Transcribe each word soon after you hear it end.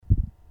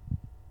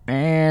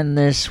And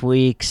this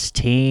week's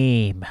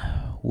team,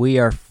 we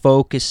are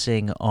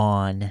focusing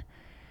on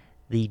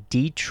the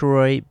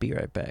Detroit, be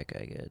right back,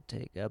 I gotta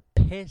take a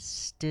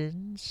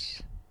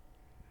Pistons.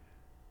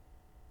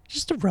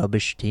 Just a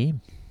rubbish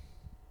team.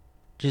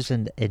 Just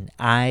an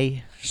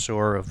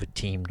eyesore of a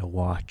team to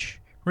watch.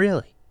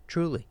 Really,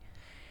 truly.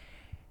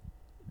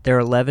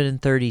 They're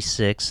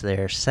 11-36.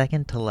 They're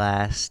second to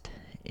last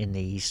in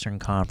the Eastern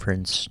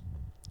Conference.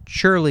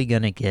 Surely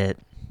gonna get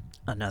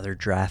another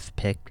draft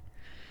pick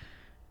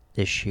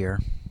this year.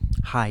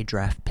 High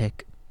draft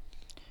pick.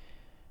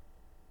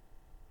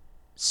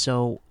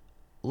 So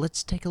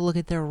let's take a look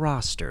at their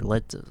roster.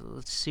 Let's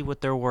see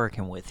what they're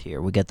working with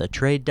here. We got the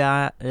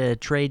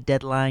trade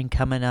deadline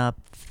coming up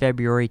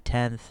February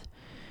 10th.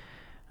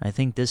 I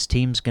think this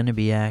team's going to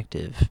be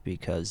active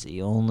because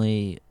the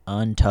only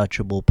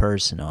untouchable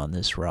person on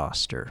this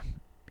roster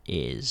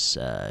is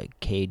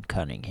Cade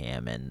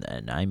Cunningham.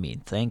 And I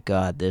mean, thank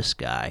God this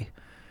guy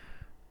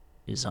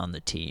is on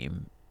the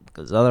team,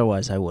 because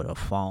otherwise I would have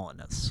fallen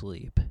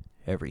asleep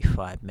every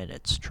 5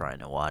 minutes trying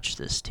to watch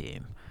this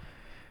team,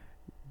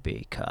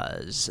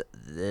 because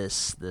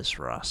this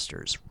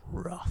roster's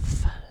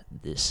rough.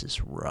 This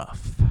is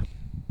rough.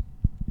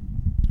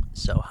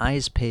 So,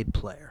 highest paid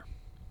player,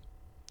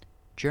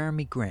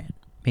 Jeremy Grant,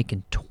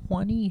 making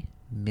 $20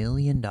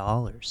 million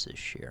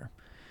this year.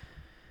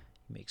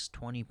 He makes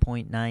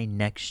 $20.9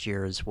 next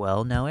year as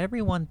well. Now,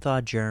 everyone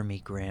thought Jeremy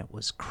Grant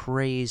was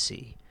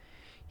crazy.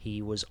 He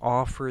was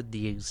offered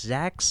the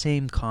exact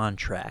same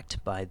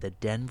contract by the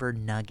Denver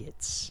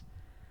Nuggets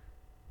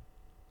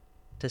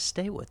to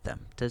stay with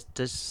them.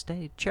 To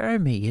stay.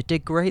 Jeremy, you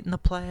did great in the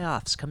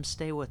playoffs. Come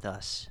stay with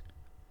us.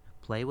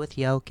 Play with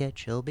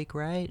Jokic. He'll be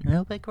great.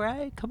 He'll be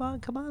great. Come on,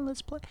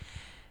 let's play.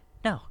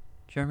 No.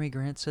 Jeremy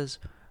Grant says,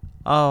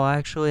 oh,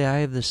 actually, I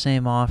have the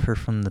same offer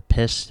from the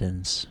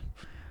Pistons.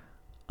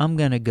 I'm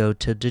going to go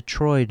to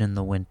Detroit in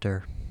the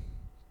winter.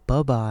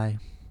 Bye-bye.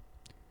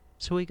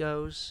 So he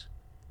goes.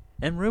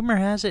 And rumor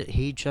has it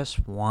he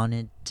just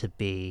wanted to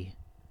be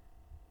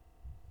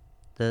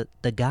the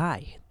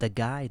guy,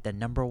 the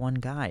number one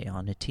guy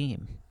on a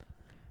team.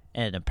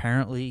 And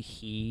apparently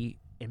he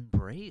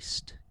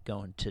embraced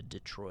going to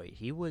Detroit.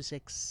 He was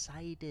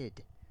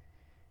excited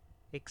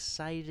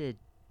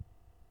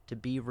to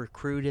be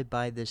recruited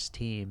by this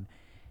team,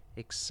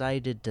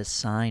 excited to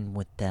sign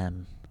with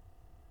them.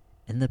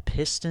 And the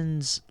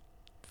Pistons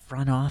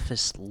front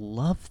office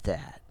loved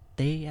that.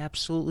 They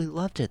absolutely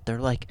loved it. They're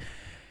like,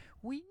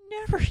 we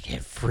never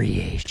get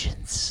free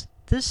agents.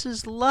 This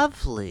is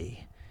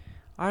lovely.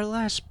 Our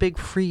last big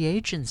free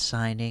agent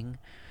signing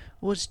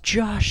was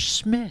Josh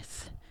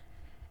Smith.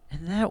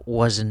 And that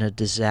wasn't a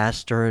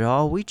disaster at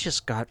all. We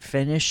just got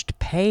finished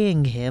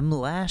paying him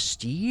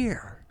last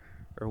year.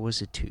 Or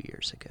was it 2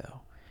 years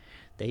ago?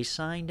 They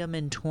signed him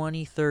in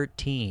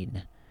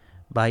 2013.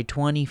 By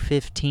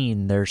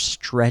 2015, they're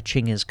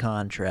stretching his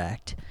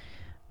contract.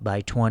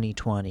 By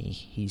 2020,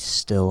 he's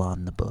still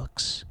on the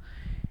books.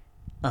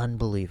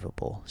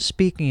 Unbelievable.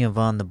 Speaking of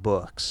on the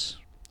books,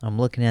 I'm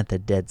looking at the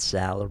dead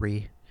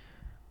salary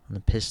on the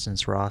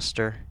Pistons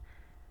roster.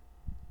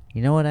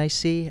 You know what I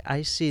see?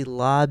 I see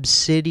Lob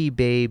City,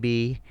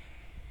 baby.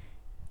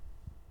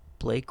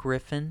 Blake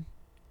Griffin,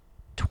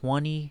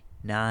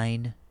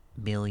 $29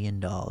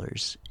 million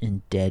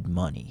in dead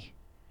money.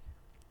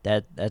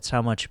 That's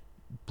how much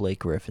Blake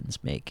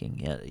Griffin's making.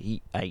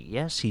 Yeah,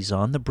 yes, he's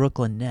on the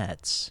Brooklyn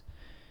Nets,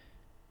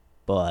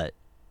 but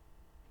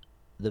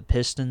the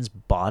Pistons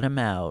bought him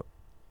out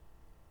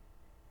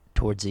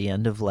towards the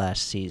end of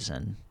last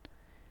season,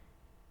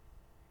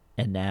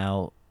 and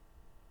now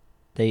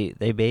they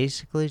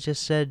basically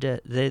just said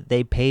that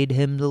they paid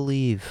him to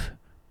leave.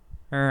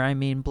 Or, I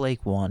mean,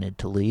 Blake wanted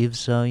to leave,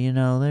 so, you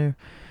know,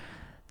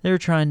 they're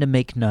trying to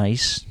make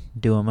nice,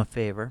 do him a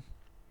favor.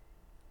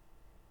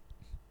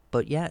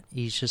 But yet,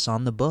 he's just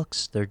on the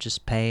books. They're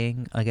just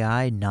paying a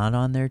guy not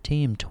on their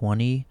team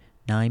 $29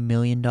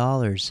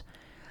 million.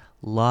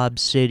 Lob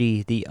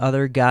City, the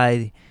other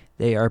guy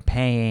they are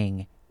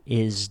paying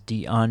is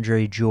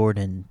DeAndre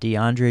Jordan.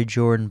 DeAndre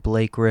Jordan,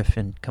 Blake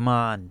Griffin. Come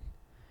on.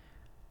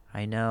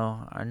 I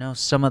know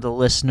some of the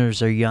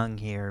listeners are young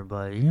here,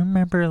 but you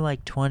remember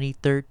like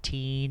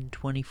 2013,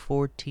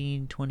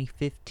 2014,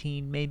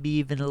 2015, maybe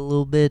even a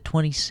little bit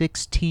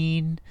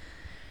 2016?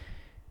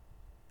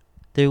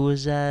 There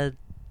was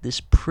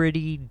this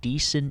pretty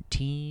decent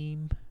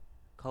team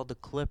called the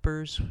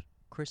Clippers.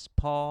 Chris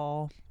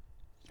Paul,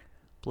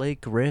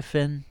 Blake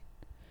Griffin.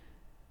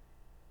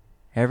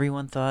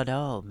 Everyone thought,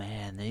 oh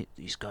man,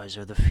 these guys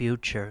are the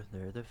future.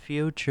 They're the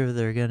future.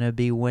 They're going to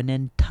be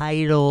winning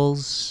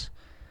titles.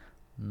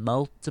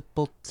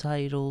 Multiple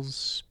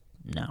titles.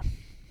 No.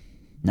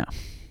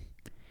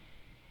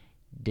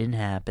 Didn't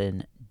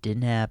happen.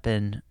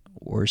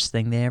 Worst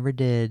thing they ever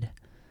did.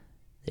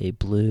 They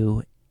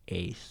blew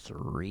a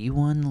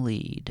 3-1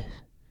 lead.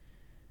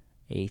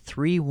 A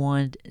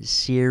 3-1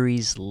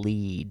 series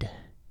lead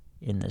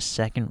in the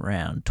second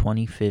round,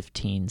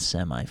 2015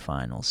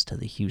 semifinals to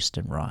the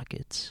Houston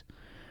Rockets.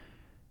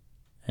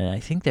 And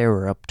I think they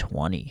were up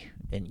 20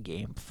 in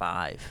Game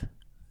 5.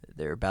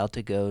 they're about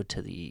to go to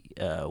the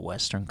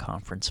Western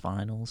Conference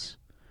Finals.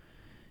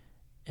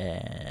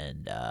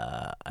 And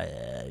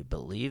I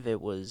believe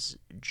it was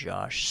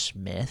Josh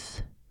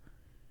Smith.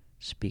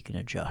 Speaking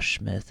of Josh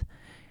Smith.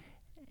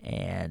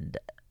 And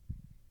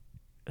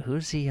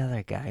who's the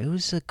other guy?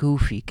 Who's the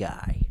goofy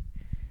guy?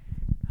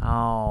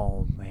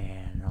 Oh,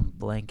 man. I'm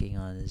blanking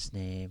on his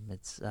name.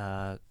 It's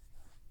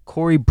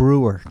Corey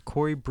Brewer.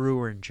 Corey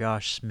Brewer and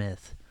Josh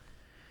Smith.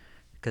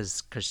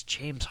 Because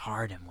James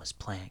Harden was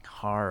playing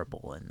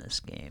horrible in this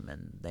game,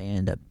 and they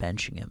end up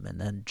benching him. And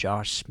then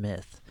Josh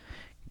Smith,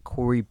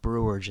 Corey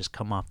Brewer just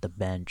come off the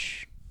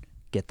bench,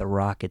 get the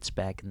Rockets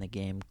back in the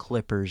game.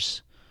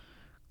 Clippers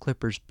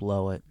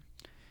blow it.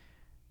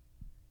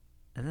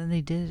 And then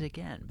they did it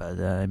again. But,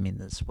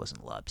 this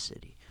wasn't Lob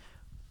City.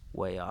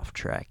 Way off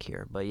track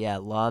here. But, yeah,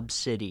 Lob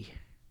City.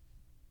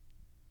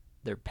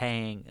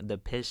 The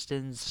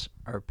Pistons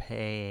are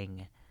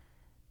paying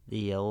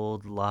the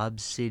old Lob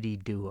City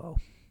duo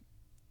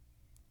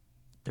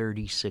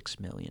 $36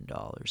 million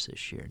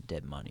this year in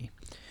dead money.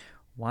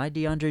 Why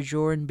DeAndre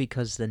Jordan?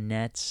 Because the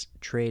Nets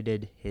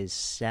traded his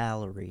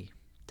salary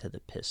to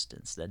the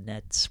Pistons. The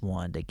Nets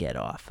wanted to get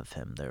off of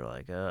him. They're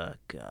like, oh,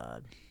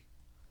 God.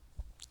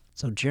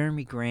 So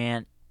Jeremy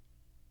Grant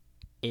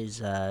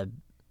is, in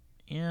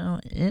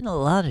a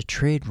lot of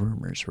trade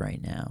rumors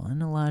right now.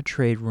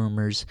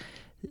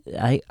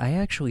 I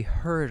actually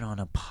heard on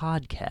a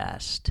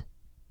podcast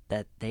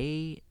that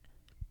the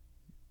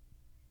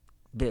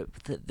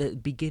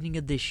beginning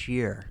of this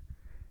year,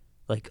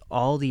 like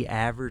all the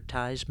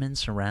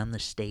advertisements around the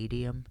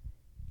stadium,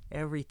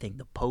 everything,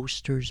 the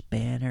posters,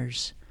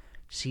 banners,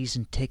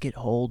 season ticket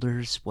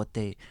holders, what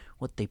they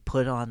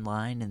put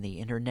online in the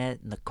internet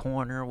in the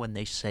corner when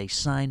they say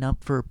sign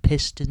up for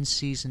Pistons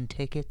season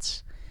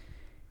tickets,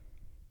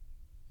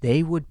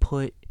 they would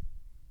put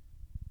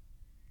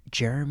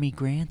Jeremy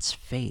Grant's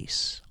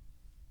face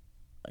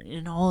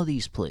in all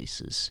these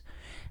places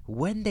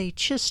when they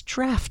just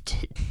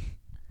drafted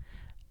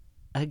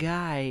a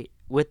guy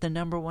with the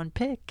number 1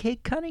 pick,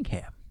 Cade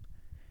Cunningham.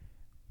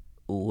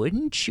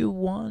 Wouldn't you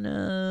want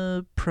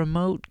to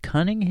promote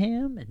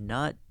Cunningham and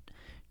not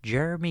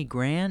Jeremy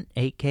Grant,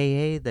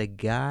 a.k.a. the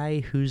guy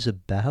who's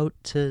about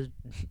to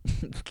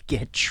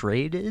get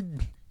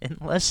traded in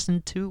less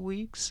than 2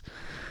 weeks?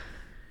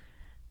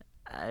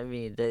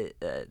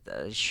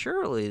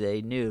 Surely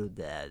they knew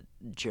that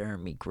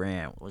Jeremy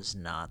Grant was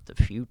not the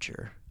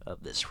future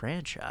of this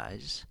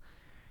franchise.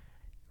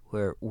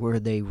 Were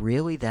they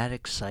really that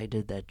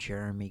excited that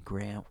Jeremy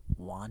Grant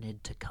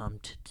wanted to come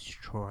to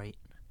Detroit?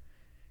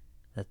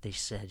 That they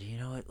said, you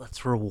know what,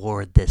 let's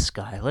reward this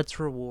guy. Let's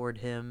reward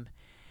him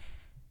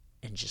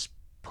and just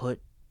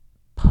put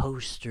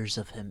posters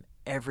of him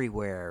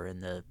everywhere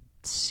in the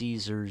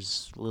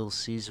Little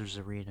Caesars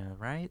arena,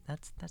 right?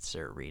 That's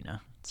their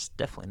arena. It's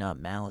definitely not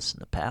Malice in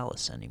the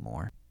Palace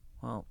anymore.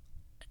 Well,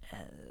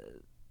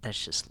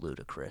 that's just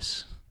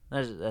ludicrous.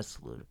 That's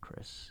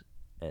ludicrous.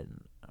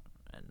 And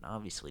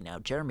obviously now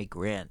Jeremy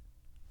Grant,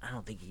 I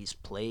don't think he's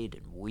played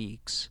in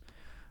weeks.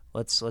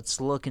 Let's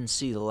look and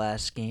see the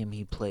last game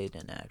he played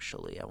in,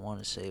 actually. I want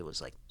to say it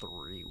was like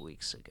 3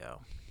 weeks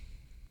ago.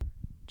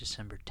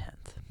 December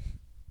 10th.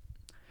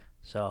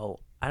 So,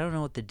 I don't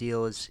know what the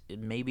deal is.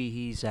 Maybe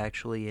he's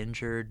actually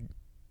injured.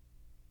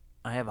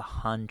 I have a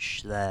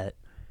hunch that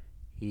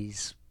he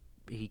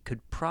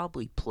could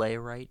probably play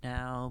right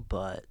now,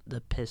 but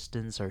the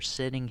Pistons are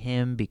sitting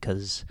him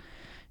because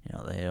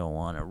they don't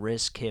want to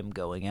risk him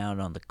going out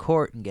on the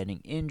court and getting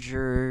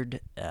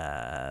injured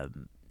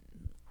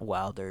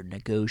while they're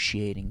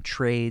negotiating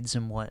trades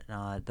and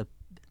whatnot.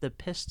 The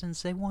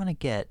Pistons, they want to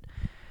get.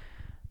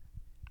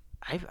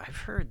 I've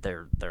heard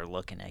they're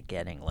looking at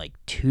getting like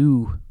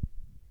 2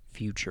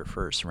 future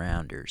first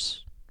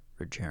rounders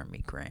for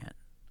Jeremy Grant.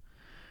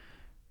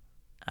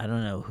 I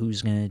don't know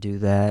who's gonna do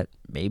that.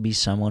 Maybe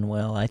someone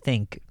will. I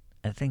think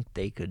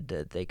they could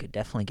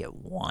definitely get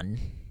one.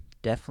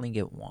 Definitely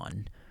get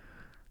one.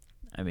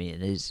 I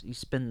mean,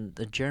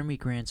 Jeremy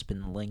Grant's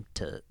been linked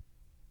to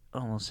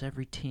almost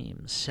every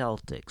team: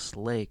 Celtics,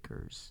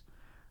 Lakers,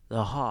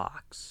 the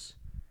Hawks,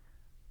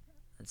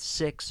 the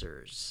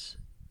Sixers,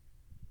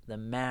 the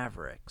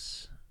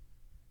Mavericks.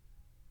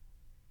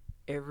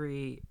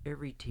 Every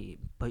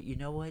team. But you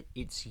know what?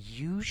 It's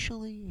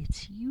usually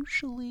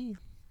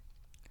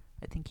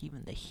I think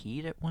even the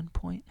Heat at one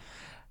point.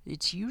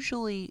 It's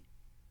usually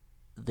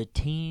the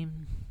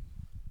team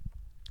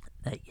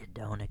that you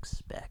don't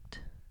expect.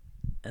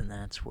 And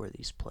that's where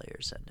these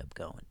players end up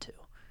going to.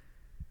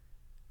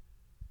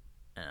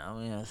 And I'm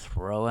going to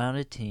throw out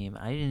a team.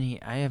 I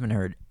haven't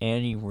heard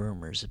any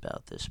rumors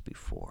about this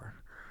before.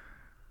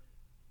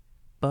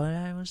 But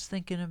I was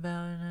thinking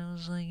about it and I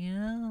was like,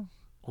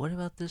 what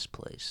about this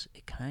place?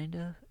 It kind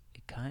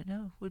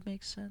of would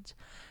make sense.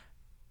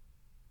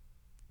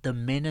 The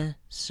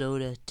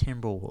Minnesota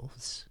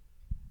Timberwolves.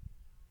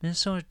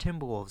 Minnesota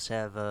Timberwolves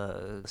have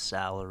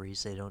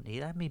salaries they don't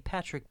need. I mean,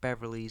 Patrick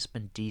Beverley's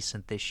been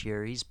decent this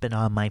year. He's been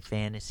on my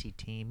fantasy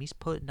team. He's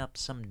putting up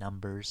some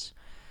numbers.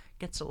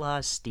 Gets a lot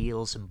of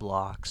steals and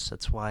blocks.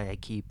 That's why I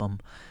keep him.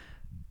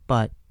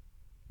 But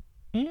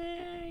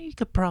You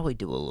could probably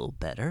do a little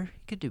better.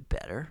 You could do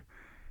better.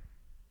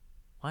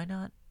 Why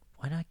not?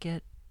 Why not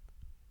get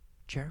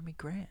Jeremy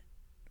Grant?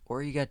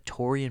 Or you got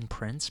Taurean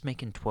Prince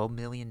making $12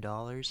 million.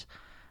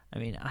 I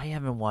mean, I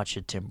haven't watched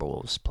the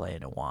Timberwolves play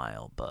in a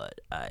while,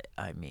 but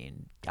I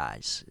mean,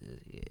 guys,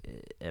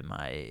 am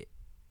I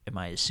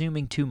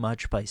assuming too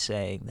much by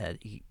saying that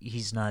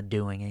he's not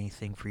doing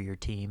anything for your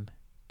team?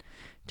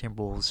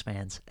 Timberwolves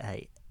fans,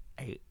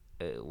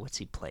 what's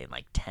he playing,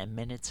 like 10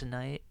 minutes a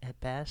night at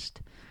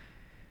best?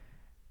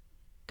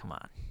 Come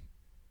on.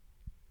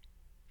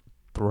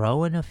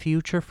 Throw in a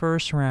future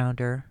first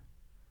rounder,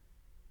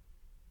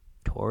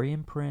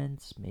 Taurean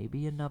Prince,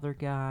 maybe another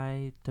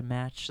guy to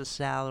match the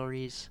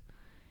salaries,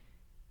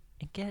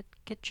 and get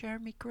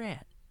Jeremy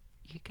Grant.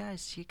 You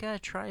gotta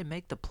try and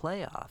make the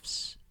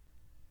playoffs.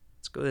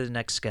 Let's go to the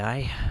next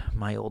guy,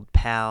 my old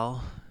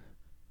pal,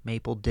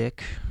 Maple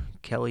Dick,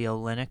 Kelly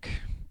Olynyk.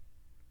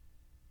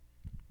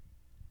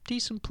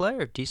 Decent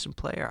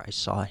player. I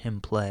saw him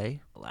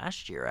play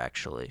last year,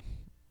 actually.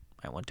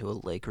 I went to a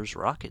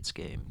Lakers-Rockets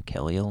game.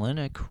 Kelly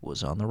Olynyk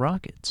was on the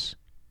Rockets.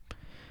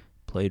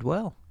 Played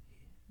well.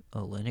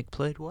 Olynyk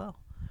played well.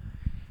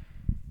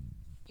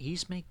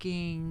 He's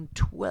making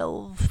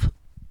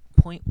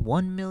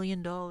 $12.1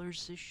 million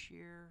this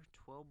year,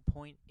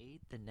 $12.8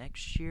 the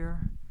next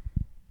year.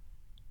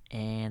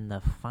 And the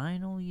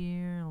final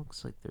year,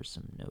 looks like there's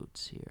some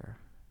notes here.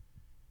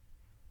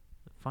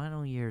 The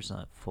final year's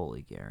not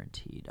fully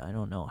guaranteed. I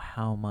don't know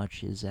how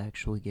much is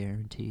actually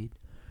guaranteed.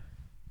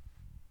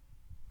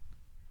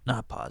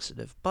 Not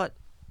positive, but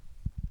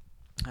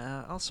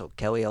also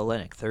Kelly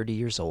Olynyk, 30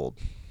 years old.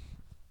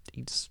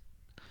 He's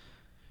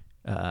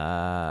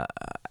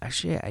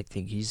actually, I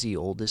think he's the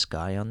oldest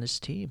guy on this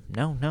team.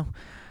 No,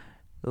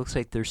 it looks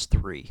like there's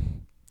three.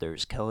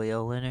 There's Kelly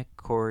Olynyk,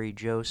 Corey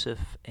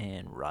Joseph,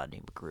 and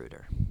Rodney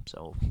McGruder.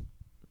 So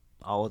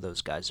all of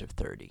those guys are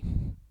 30.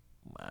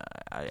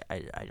 I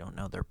don't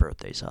know their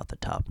birthdays off the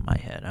top of my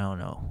head. I don't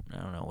know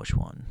which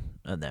one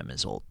of them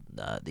is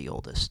the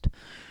oldest.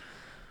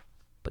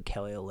 But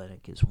Kelly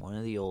Olynyk is one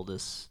of the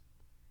oldest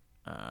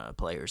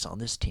players on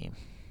this team.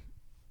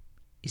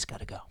 He's got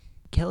to go.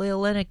 Kelly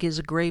Olynyk is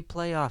a great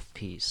playoff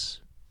piece.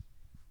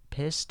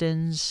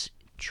 Pistons,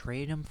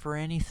 trade him for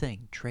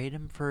anything. Trade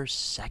him for a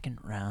second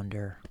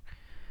rounder.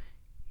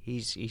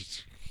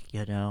 He's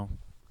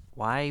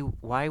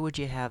why would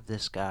you have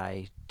this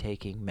guy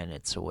taking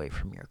minutes away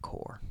from your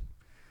core?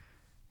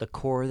 The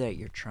core that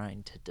you're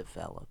trying to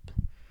develop.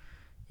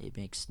 It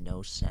makes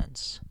no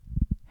sense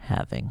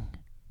having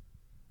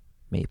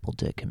Maple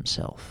Dick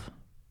himself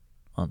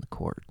on the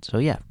court. So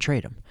yeah,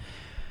 trade him.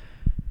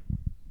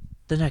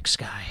 The next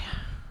guy.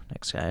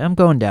 I'm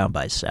going down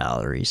by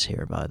salaries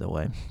here, by the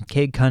way.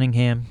 Cade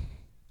Cunningham.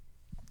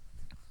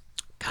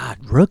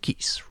 God,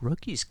 rookies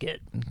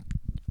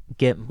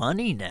get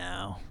money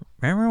now.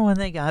 Remember when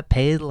they got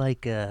paid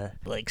like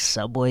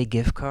Subway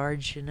gift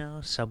cards,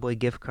 Subway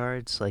gift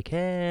cards, like,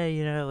 hey,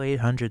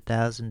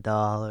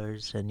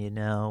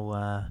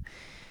 $800,000,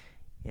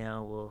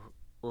 and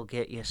we'll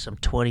get you some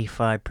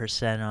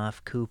 25%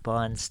 off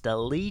coupons to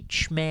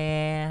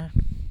Leachman,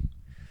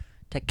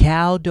 to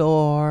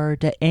Caldor,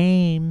 to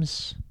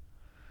Ames.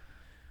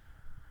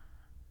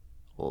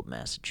 Old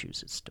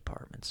Massachusetts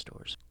department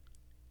stores.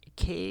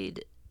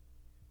 Cade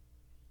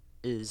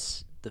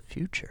is the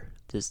future.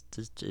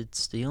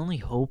 It's the only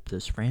hope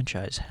this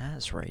franchise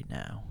has right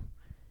now.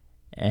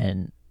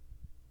 And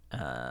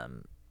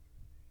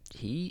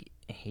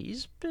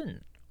he's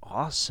been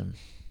awesome.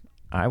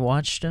 I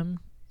watched him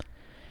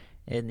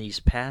in these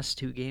past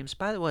two games.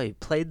 By the way,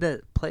 played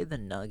the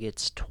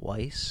Nuggets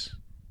twice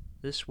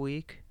this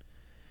week.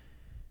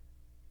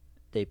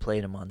 They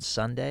played him on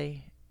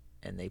Sunday,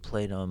 and they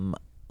played him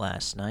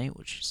last night,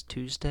 which is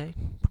Tuesday.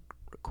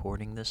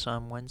 Recording this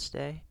on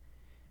Wednesday.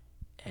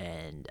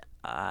 And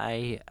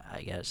I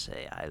gotta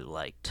say, I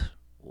liked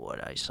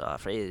what I saw.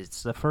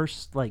 It's the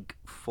first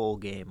full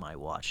game I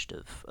watched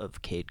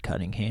of Cade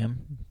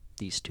Cunningham,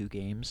 these two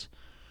games.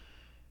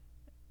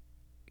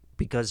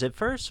 Because at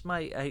first,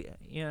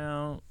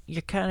 you're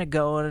kind of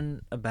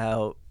going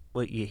about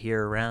what you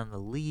hear around the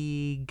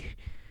league,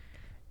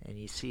 and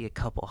you see a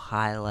couple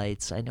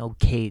highlights. I know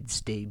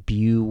Cade's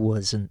debut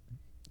wasn't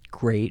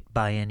great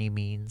by any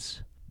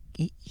means.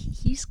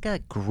 He's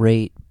got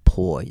great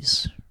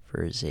poise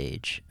for his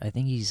age. I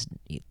think he's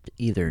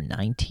either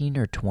 19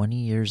 or 20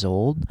 years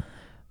old,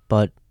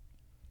 but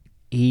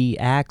he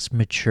acts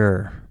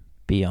mature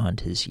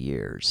beyond his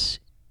years.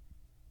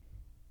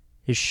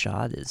 His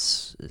shot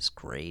is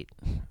great.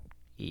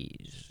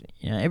 He's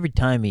every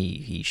time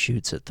he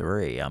shoots a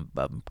three, I'm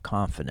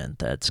confident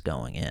that's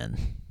going in.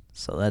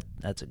 So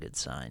that's a good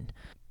sign.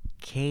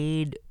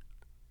 Cade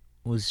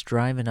was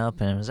driving up,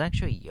 and it was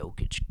actually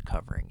Jokic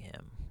covering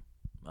him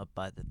up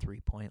by the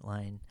 3-point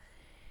line.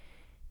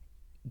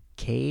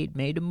 Cade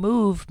made a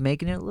move,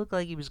 making it look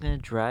like he was going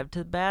to drive to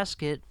the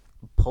basket,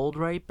 pulled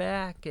right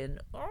back, and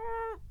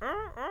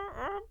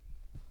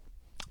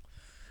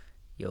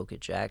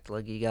Jokic acted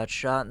like he got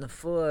shot in the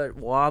foot,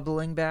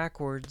 wobbling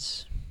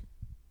backwards.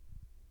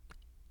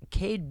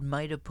 Cade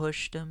might have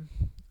pushed him.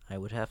 I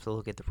would have to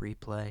look at the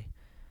replay.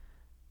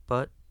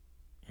 But,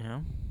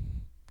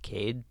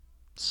 Cade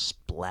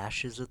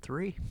splashes a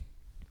 3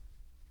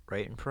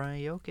 right in front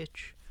of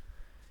Jokic.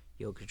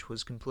 Jokic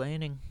was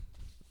complaining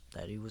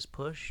that he was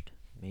pushed.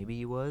 Maybe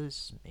he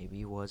was, maybe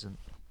he wasn't.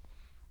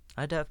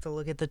 I'd have to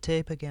look at the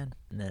tape again.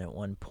 And then at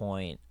one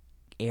point,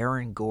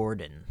 Aaron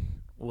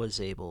Gordon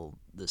was able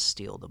to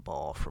steal the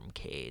ball from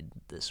Cade.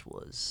 This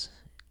was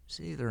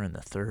either in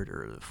the third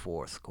or the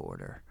fourth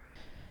quarter.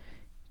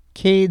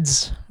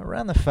 Cade's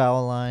around the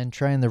foul line,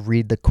 trying to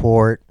read the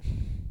court,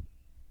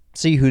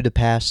 see who to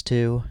pass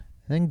to.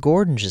 Then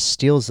Gordon just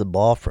steals the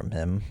ball from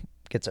him,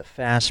 gets a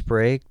fast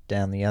break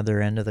down the other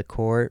end of the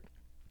court.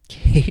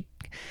 Cade,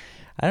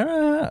 I don't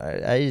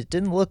know, it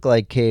didn't look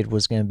like Cade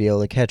was going to be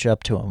able to catch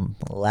up to him.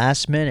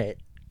 Last minute,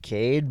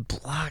 Cade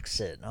blocks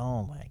it.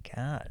 Oh my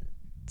God.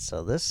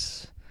 So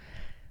this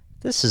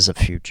is a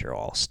future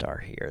all-star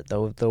here.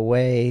 The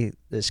way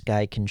this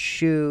guy can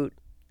shoot,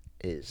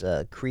 his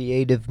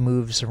creative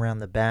moves around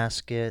the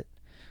basket.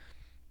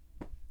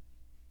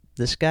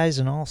 This guy's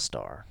an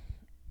all-star.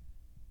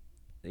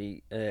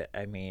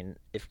 I mean,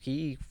 if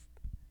he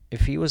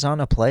was on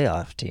a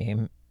playoff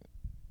team,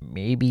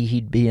 maybe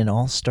he'd be an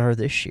all-star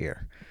this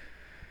year.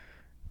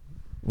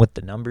 With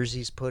the numbers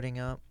he's putting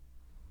up.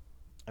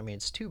 I mean,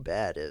 it's too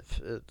bad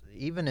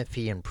even if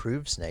he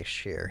improves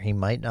next year, he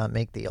might not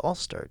make the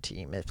all-star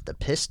team if the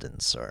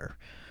Pistons are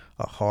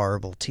a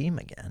horrible team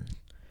again.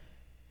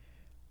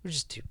 Which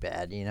is too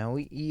bad,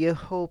 You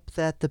hope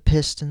that the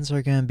Pistons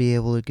are going to be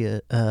able to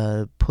get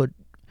put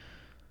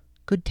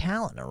good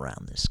talent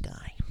around this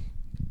guy.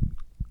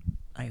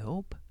 I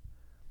hope.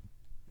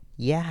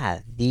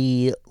 Yeah,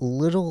 the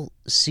Little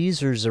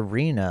Caesars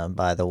Arena,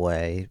 by the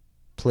way,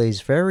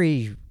 plays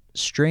very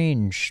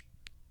strange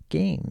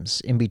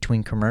games in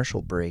between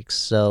commercial breaks.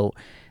 So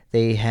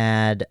they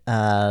had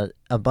a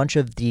bunch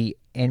of the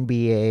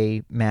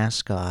NBA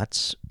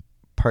mascots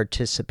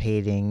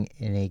participating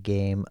in a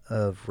game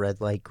of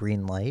Red Light,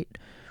 Green Light,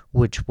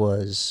 which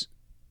was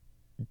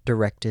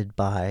directed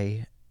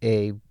by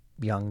a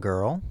young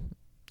girl,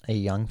 a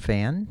young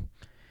fan,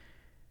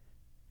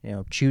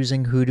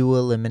 choosing who to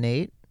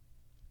eliminate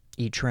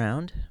each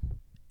round.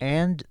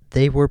 And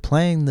they were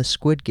playing the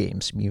Squid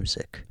Games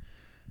music.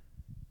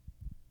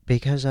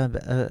 Because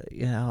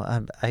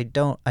I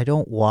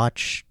don't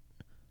watch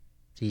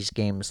these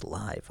games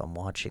live. I'm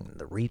watching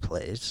the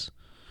replays.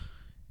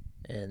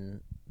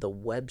 And the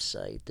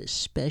website, this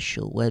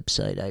special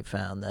website I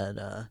found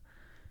that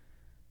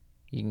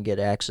you can get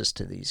access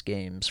to these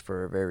games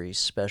for a very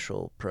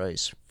special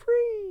price,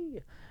 free.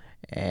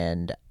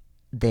 And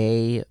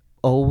they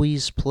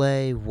always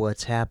play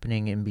what's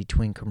happening in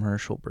between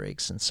commercial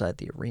breaks inside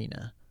the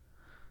arena.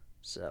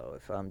 So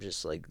if I'm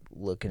just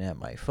looking at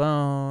my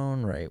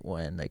phone right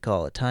when they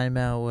call a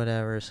timeout,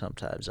 whatever,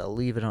 sometimes I'll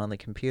leave it on the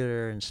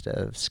computer instead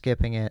of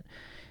skipping it.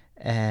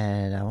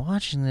 And I'm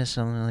watching this,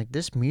 I'm like,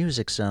 this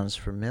music sounds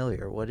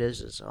familiar. What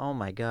is this? Oh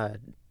my God,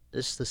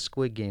 this is the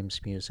Squid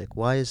Games music.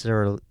 Why is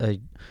there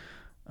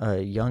a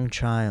young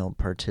child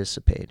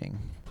participating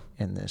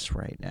in this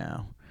right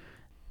now?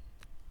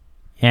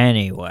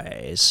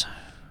 Anyways,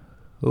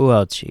 who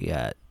else you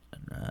got?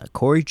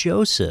 Corey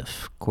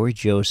Joseph. Corey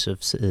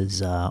Joseph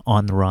is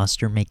on the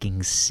roster making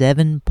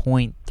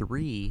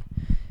 $7.3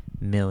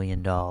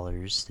 million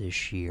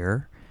this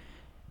year.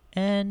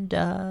 And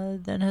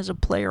then has a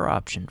player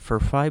option for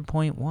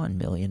 $5.1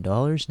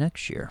 million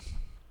next year.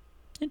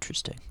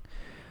 Interesting.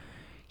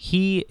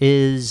 He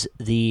is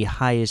the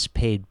highest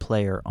paid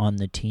player on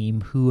the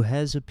team who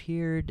has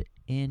appeared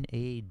in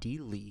a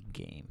D-League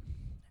game,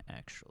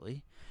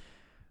 actually.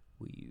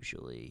 We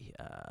usually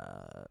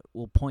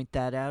will point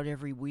that out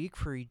every week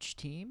for each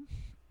team.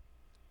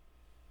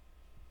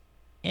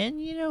 And,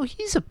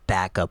 he's a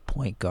backup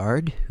point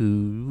guard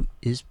who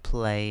is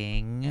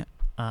playing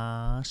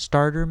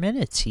starter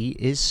minutes. He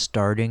is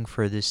starting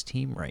for this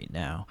team right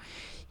now.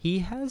 He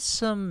has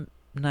some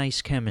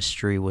nice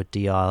chemistry with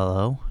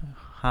Diallo,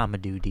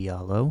 Hamidou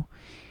Diallo.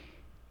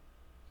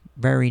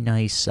 Very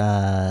nice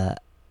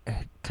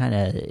kind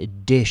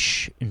of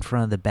dish in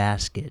front of the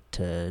basket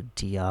to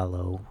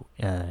Diallo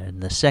in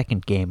the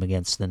second game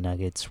against the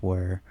Nuggets,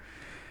 where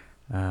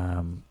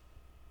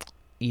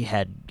you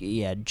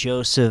had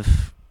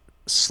Joseph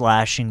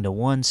slashing to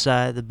one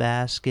side of the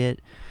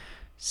basket,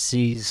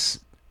 sees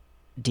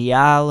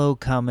Diallo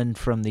coming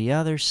from the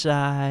other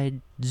side,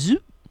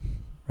 zoop,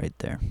 right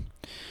there.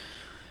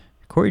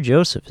 Corey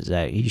Joseph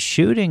he's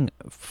shooting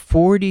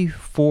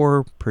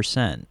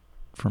 44%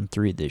 from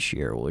three this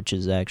year, which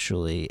is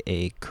actually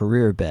a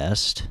career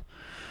best.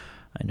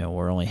 I know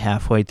we're only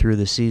halfway through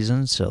the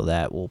season, so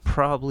that will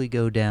probably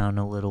go down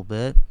a little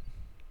bit.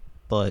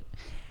 But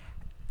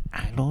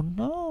I don't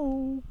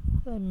know.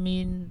 I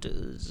mean,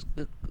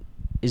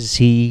 is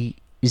he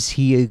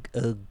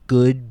a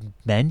good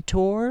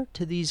mentor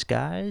to these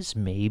guys?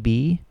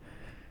 Maybe.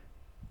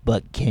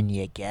 But can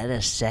you get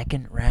a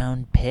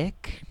second-round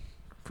pick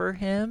for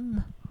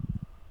him?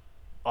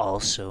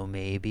 Also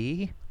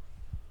maybe.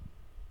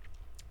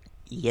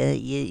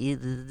 yeah,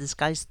 this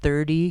guy's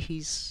 30. He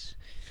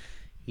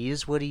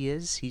is what he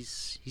is.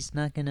 He's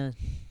not gonna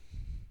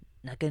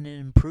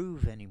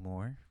improve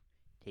anymore.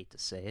 Hate to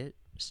say it,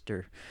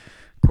 Mr.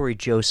 Corey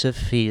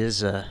Joseph. He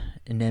is an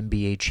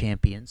NBA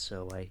champion,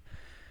 so I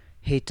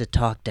hate to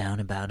talk down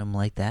about him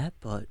like that.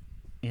 But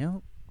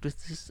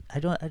I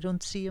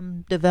don't see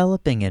him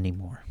developing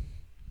anymore.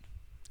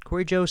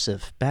 Corey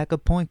Joseph,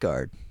 backup point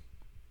guard.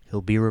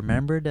 He'll be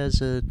remembered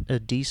as a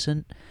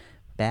decent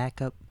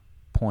backup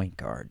point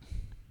guard.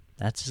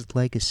 That's his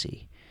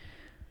legacy.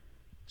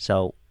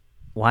 So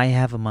why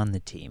have him on the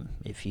team?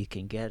 If you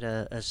can get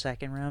a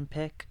second round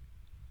pick,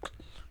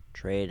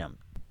 trade him.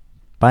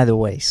 By the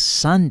way,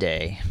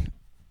 Sunday,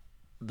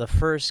 the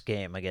first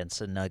game against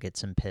the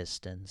Nuggets and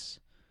Pistons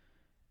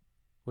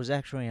was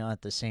actually on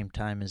at the same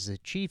time as the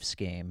Chiefs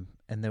game,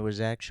 and there was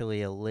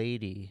actually a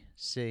lady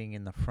sitting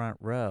in the front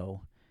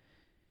row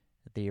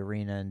at the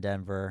arena in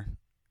Denver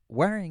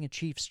wearing a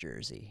Chiefs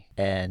jersey,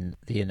 and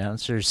the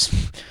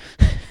announcers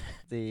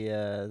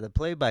the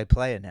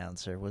play-by-play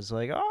announcer was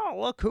like, "Oh,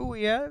 look who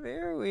we have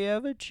here. We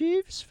have a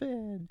Chiefs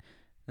fan."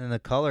 And the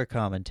color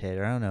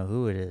commentator, I don't know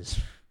who it is,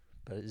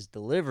 but his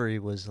delivery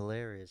was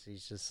hilarious.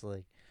 He's just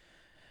like,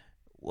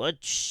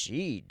 "What's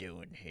she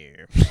doing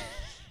here?"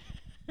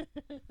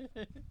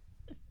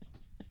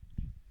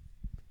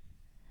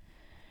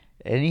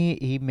 And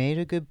he made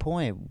a good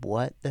point.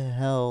 What the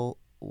hell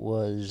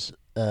was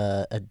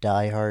a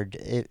diehard?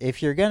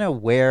 If you're going to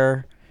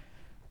wear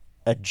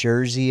a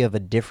jersey of a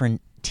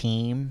different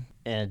team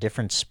and a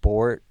different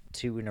sport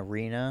to an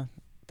arena,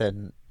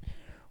 then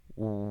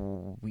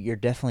you're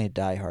definitely a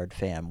diehard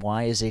fan.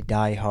 Why is a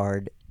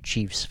diehard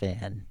Chiefs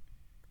fan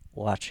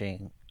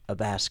watching a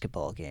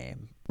basketball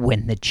game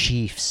when the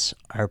Chiefs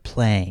are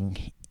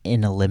playing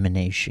an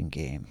elimination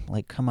game?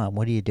 Like, come on,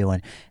 what are you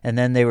doing? And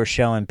then they were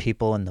showing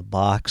people in the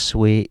box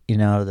suite,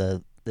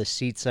 the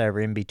seats that are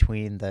in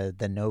between the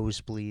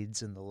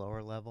nosebleeds and the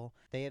lower level.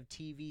 They have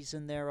TVs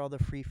in there, all the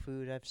free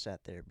food. I've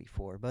sat there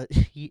before, but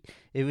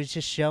it was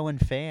just showing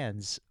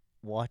fans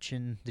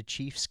watching the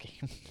Chiefs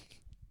game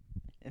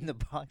in the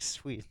box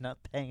suite, not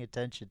paying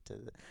attention to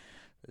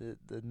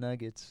the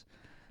Nuggets.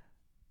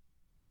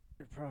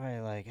 They're probably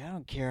like, I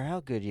don't care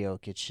how good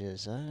Jokic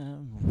is.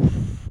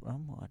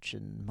 I'm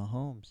watching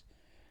Mahomes.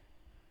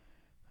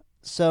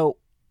 So,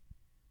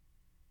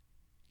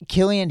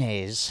 Killian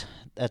Hayes,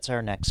 that's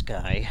our next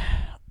guy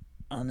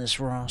on this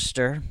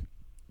roster,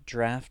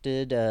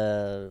 drafted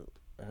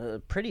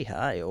pretty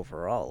high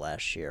overall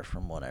last year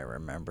from what I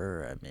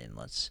remember. I mean,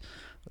 let's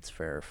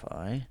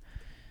verify.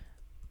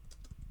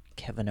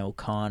 Kevin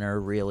O'Connor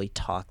really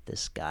talked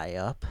this guy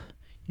up.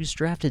 He was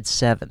drafted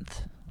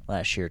 7th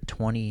last year,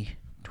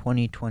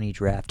 2020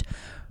 draft,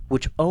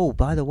 which, oh,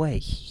 by the way,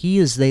 he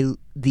is the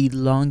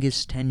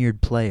longest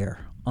tenured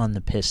player on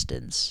the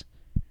Pistons.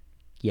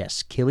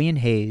 Yes, Killian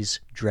Hayes,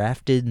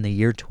 drafted in the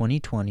year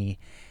 2020,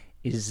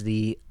 is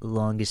the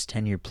longest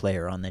tenured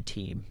player on the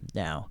team.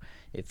 Now,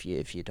 if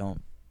you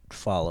don't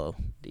follow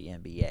the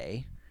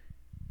NBA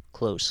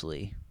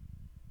closely,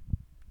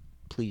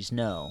 please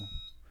know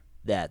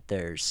that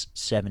there's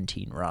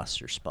 17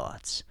 roster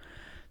spots.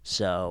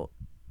 So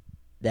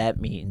that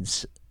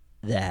means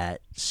that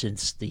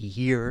since the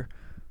year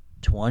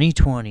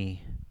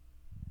 2020,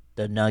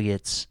 the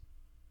Nuggets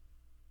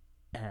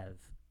have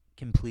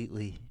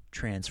completely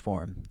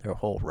transformed their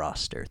whole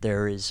roster.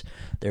 There is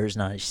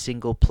not a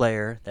single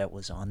player that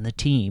was on the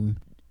team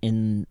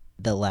in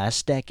the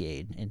last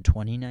decade, in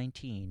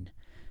 2019,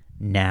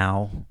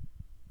 now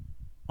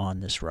on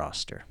this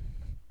roster.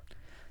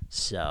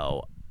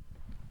 So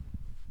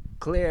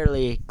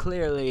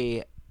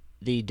clearly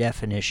the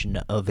definition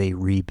of a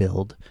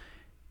rebuild.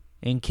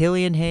 And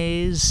Killian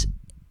Hayes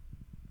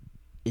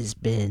has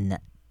been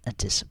a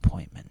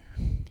disappointment.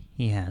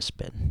 He has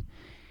been.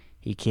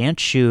 He can't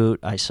shoot.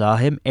 I saw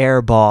him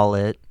airball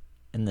it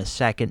in the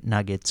second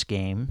Nuggets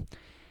game.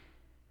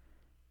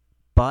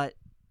 But,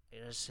 I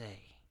gotta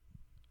say,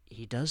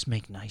 he does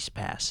make nice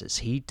passes.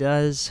 He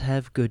does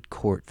have good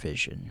court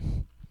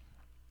vision.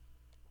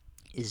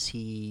 Is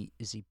he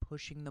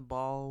pushing the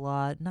ball a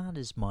lot? Not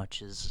as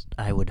much as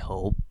I would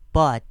hope.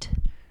 But,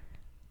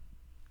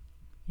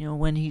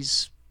 when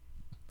he's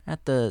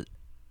at the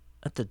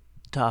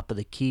top of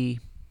the key,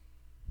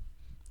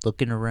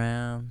 looking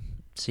around,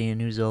 seeing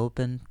who's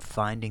open,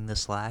 finding the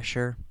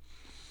slasher,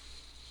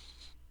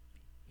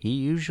 he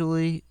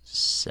usually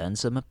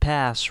sends him a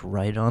pass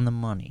right on the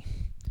money.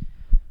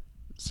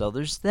 So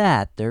there is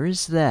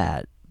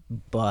that.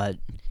 But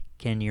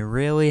can you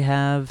really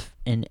have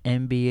an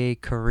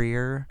NBA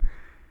career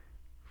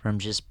from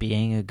just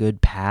being a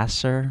good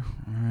passer?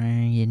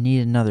 You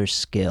need another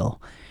skill.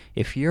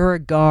 If you're a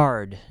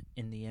guard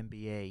in the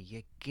NBA,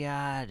 you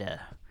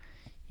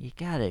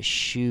gotta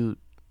shoot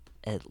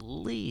at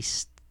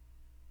least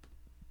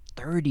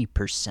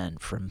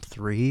 30% from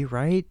 3,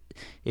 right?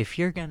 If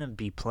you're going to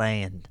be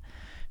playing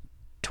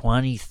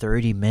 20,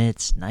 30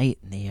 minutes a night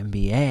in the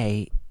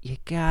NBA, you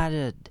got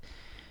to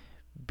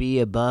be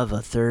above a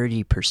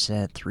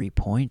 30%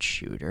 three-point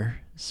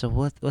shooter.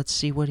 So let's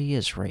see what he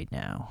is right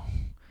now.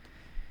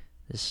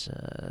 This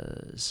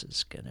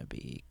is gonna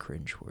be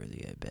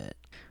cringeworthy, I bet.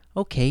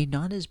 Okay,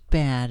 not as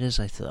bad as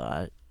I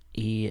thought.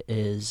 He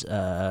is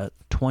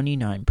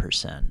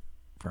 29%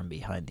 from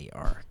behind the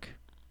arc.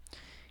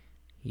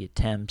 He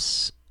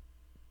attempts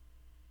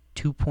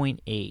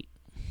 2.8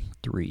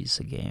 threes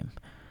a game.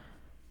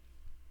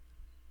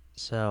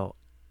 So,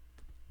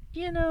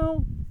 you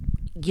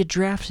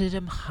drafted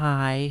him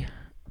high.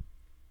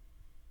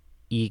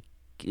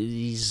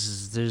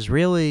 There's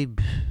really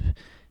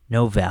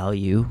no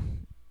value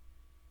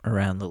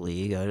around the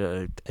league.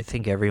 I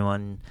think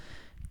everyone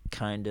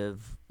kind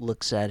of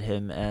looks at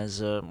him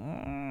as a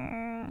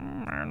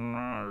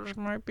this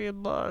might be a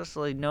bust.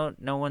 Like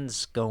no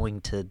one's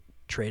going to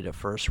trade a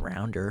first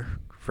rounder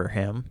for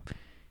him.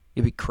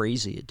 It'd be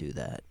crazy to do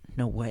that.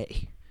 No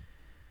way.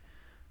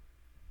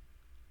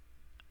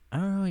 I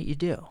don't know what you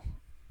do.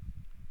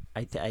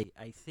 I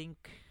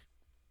think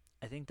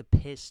the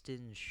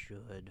Pistons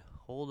should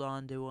hold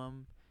on to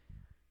him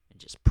and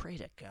just pray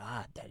to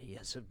God that he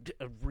has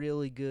a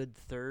really good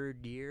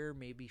third year,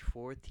 maybe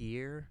fourth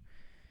year.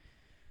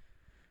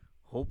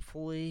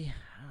 Hopefully,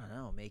 I don't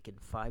know, making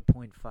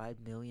 $5.5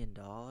 million.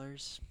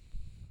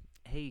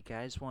 Hey, you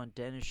guys want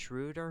Dennis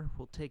Schroeder?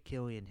 We'll take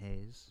Killian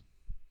Hayes.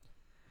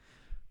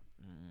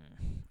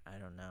 I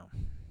don't know.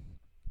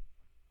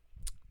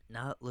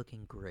 Not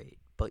looking great.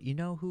 But you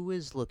know who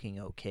is looking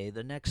okay?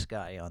 The next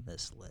guy on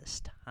this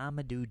list,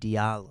 Hamidou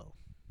Diallo,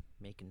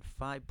 making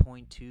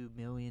 $5.2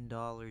 million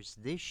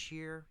this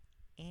year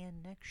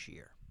and next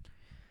year.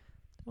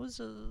 It was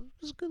a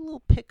good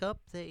little pickup.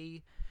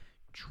 They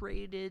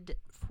traded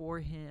for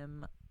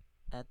him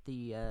at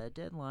the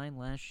deadline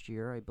last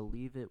year. I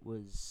believe it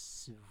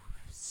was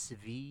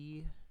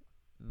Svi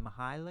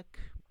Mihailuk.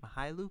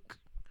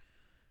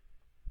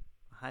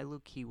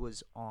 He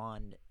was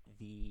on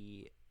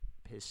the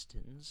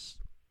Pistons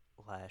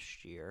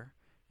last year.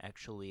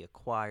 Actually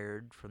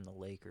acquired from the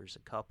Lakers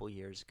a couple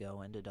years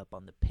ago. Ended up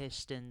on the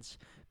Pistons.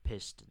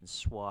 Pistons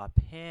swap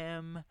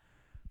him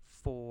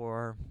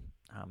for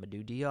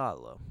Hamidou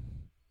Diallo.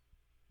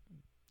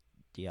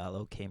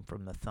 Diallo came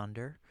from the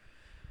Thunder.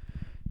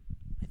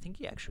 I think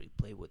he actually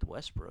played with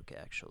Westbrook,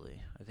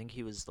 actually. I think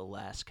he was the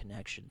last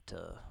connection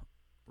to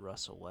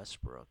Russell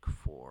Westbrook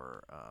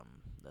for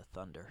the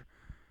Thunder.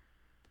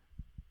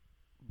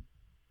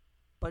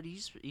 But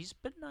he's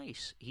been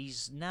nice.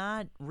 He's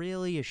not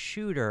really a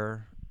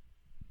shooter,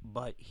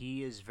 but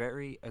he is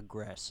very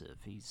aggressive.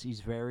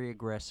 He's very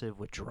aggressive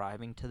with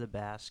driving to the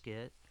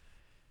basket.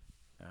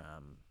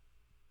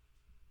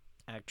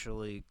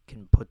 Actually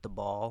can put the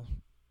ball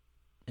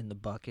in the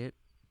bucket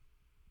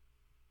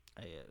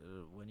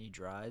when he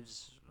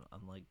drives,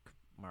 unlike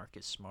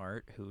Marcus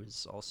Smart, who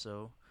is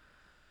also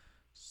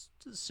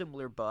a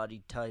similar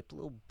body type, a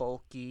little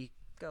bulky,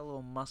 got a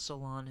little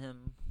muscle on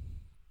him,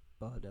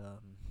 but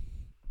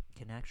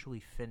can actually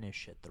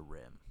finish at the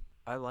rim.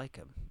 I like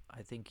him.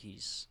 I think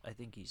he's a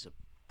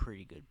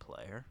pretty good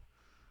player.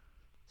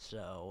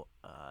 So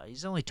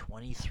he's only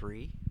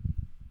 23.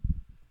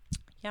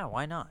 Yeah,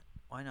 why not?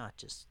 Why not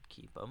just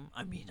keep him?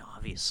 I mean,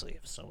 obviously,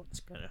 if someone's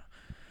gonna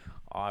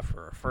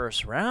offer a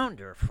first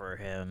rounder for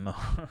him,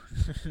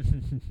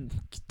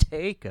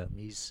 take him.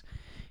 He's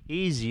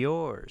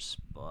yours.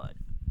 But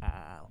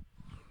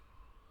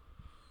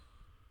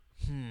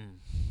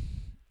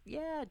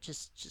yeah,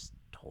 just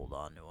hold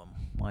on to him.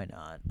 Why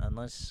not?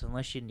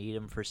 Unless you need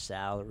him for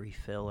salary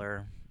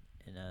filler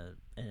in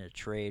a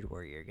trade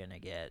where you're gonna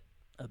get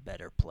a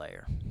better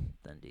player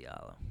than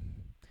Diallo.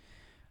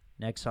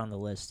 Next on the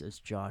list is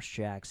Josh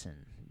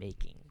Jackson,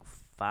 making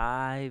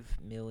 $5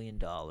 million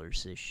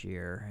this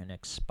year, an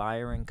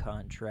expiring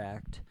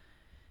contract.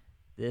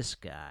 This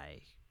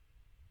guy,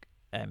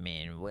 I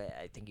mean,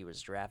 I think he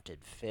was drafted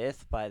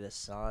 5th by the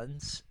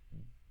Suns.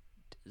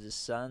 The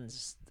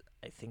Suns,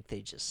 I think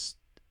they just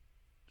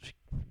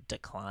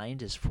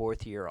declined his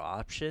 4th-year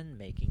option,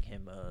 making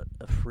him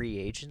a free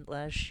agent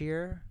last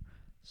year.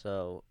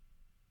 So,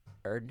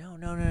 or no,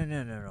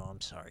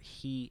 I'm sorry.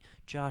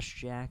 Josh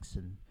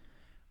Jackson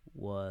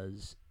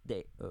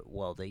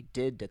they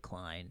did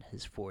decline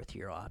his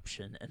 4th-year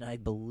option, and I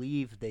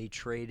believe they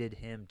traded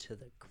him to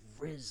the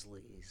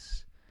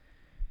Grizzlies.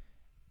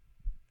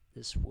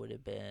 This would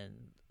have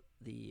been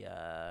the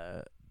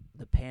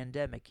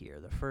pandemic year,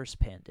 the first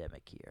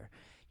pandemic year.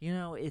 You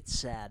know, it's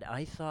sad.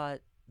 I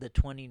thought the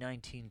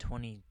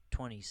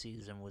 2019-2020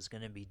 season was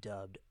going to be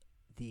dubbed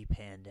the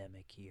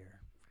pandemic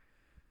year.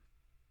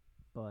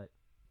 But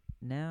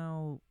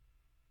now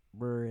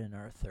we're in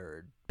our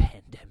 3rd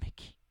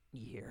pandemic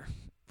year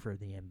for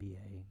the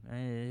NBA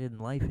and in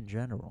life in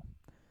general.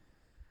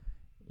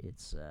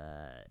 It's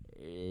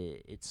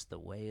the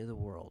way of the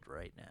world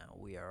right now.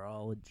 We are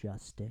all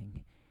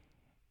adjusting.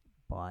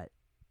 But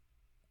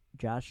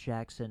Josh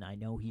Jackson, I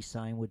know he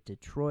signed with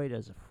Detroit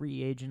as a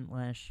free agent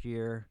last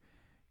year.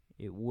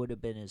 It would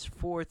have been his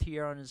 4th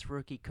year on his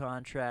rookie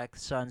contract.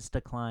 Suns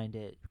declined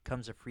it.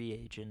 Becomes a free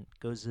agent.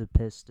 Goes to the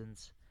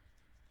Pistons.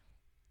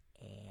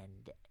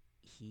 And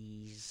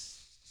he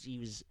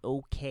was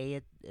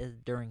okay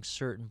during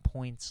certain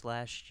points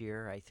last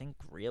year. I think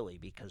really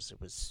because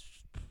it was,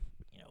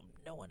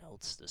 no one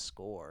else to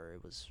score.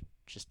 It was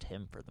just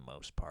him for the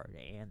most part,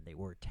 and they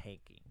were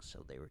tanking,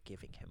 so they were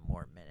giving him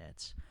more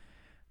minutes.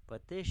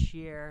 But this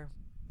year,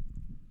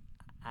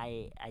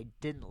 I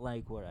didn't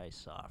like what I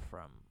saw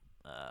from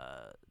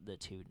the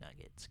two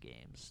Nuggets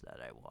games that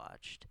I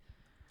watched.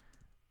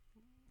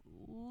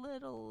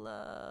 Little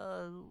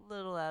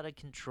out of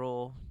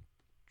control,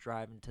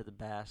 driving to the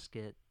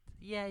basket.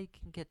 Yeah, you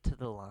can get to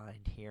the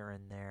line here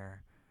and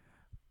there,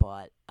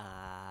 but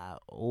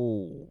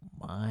oh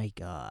my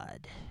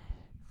God,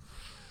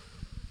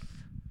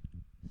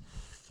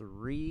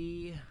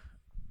 3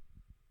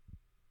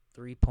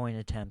 point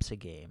attempts a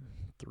game,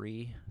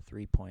 3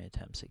 point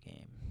attempts a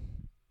game,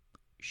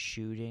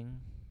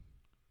 shooting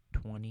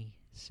 26%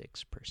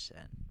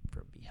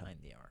 from behind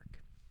the arc.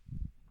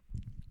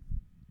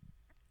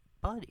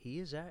 But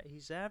he's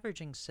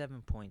averaging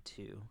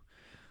 7.2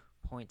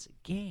 points a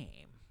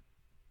game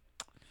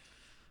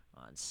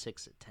on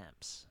 6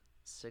 attempts.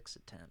 6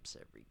 attempts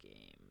every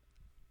game.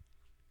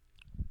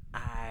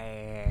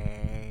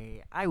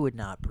 I would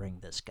not bring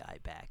this guy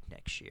back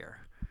next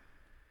year.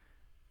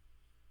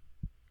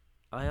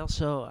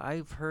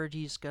 I've heard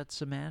he's got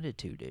some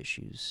attitude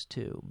issues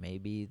too.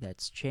 Maybe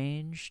that's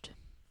changed.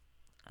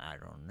 I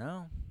don't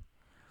know.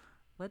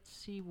 Let's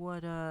see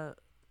what the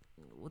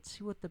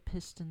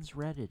Pistons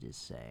Reddit is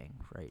saying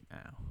right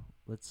now.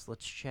 Let's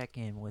check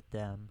in with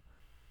them.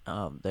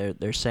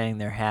 They're saying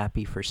they're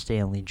happy for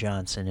Stanley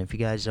Johnson. If you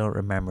guys don't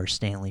remember,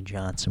 Stanley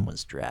Johnson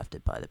was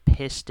drafted by the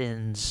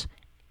Pistons,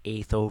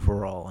 8th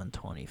overall in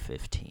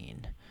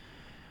 2015.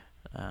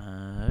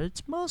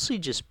 It's mostly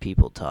just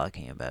people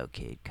talking about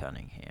Cade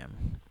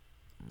Cunningham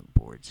on the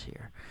boards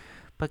here.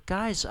 But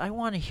guys, I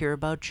want to hear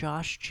about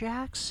Josh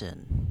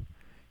Jackson.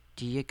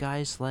 Do you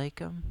guys like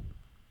him?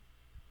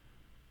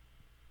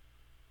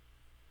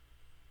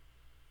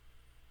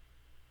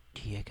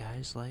 Do you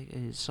guys like?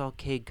 I saw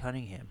Cade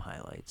Cunningham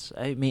highlights.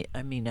 I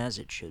mean, as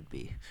it should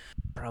be.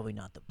 Probably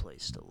not the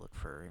place to look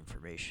for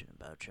information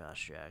about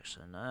Josh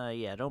Jackson.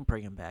 Yeah, don't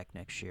bring him back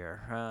next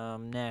year.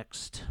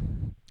 Next,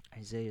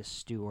 Isaiah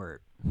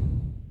Stewart.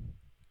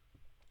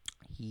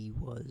 He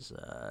was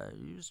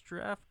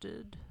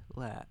drafted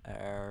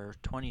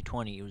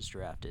 2020. He was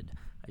drafted.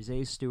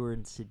 Isaiah Stewart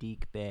and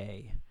Saddiq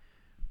Bey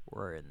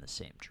were in the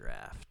same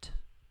draft.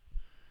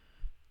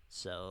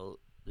 So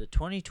the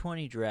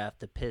 2020 draft,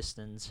 the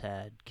Pistons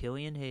had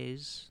Killian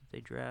Hayes.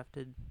 They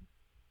drafted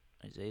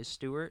Isaiah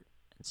Stewart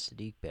and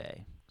Saddiq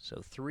Bey.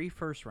 So 3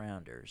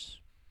 first-rounders.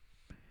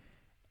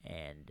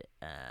 And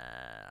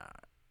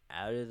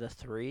out of the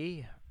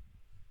 3,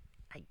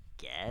 I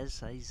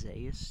guess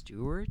Isaiah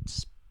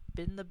Stewart's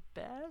been the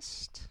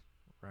best,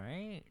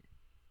 right?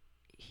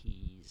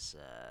 He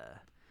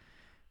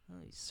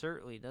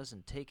certainly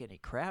doesn't take any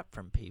crap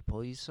from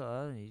people. He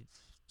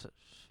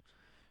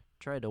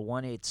tried to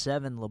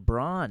 187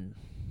 LeBron.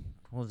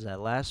 What was that,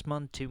 last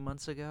month, 2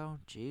 months ago?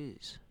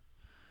 Jeez.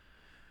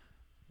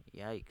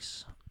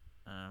 Yikes.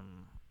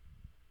 And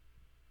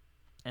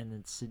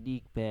then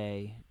Saddiq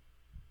Bey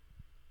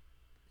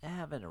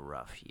having a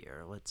rough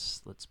year.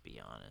 Let's be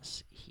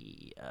honest.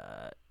 He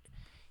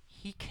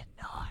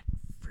cannot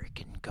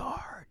freaking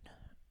guard.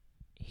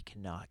 He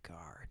cannot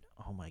guard.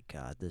 Oh my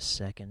God, the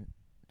second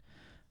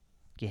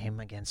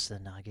game against the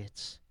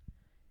Nuggets,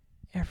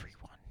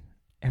 everyone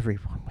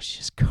was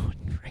just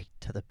going right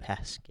to the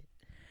basket.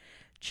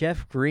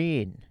 Jeff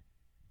Green.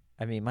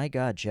 I mean, my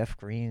God, Jeff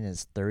Green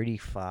is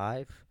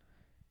 35.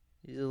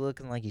 He's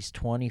looking like he's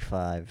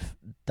 25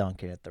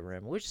 dunking at the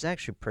rim, which is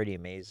actually pretty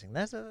amazing.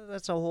 That's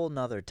a whole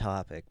nother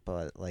topic,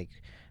 but, like,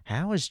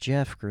 how is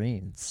Jeff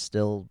Green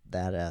still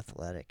that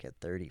athletic at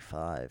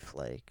 35?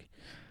 Like,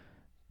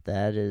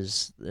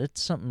 it's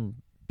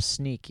something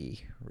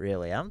sneaky,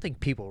 really. I don't think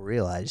people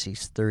realize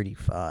he's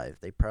 35.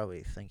 They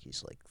probably think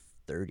he's like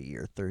 30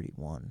 or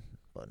 31,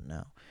 but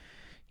no.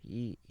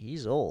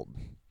 He's old.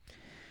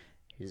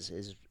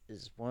 His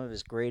one of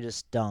his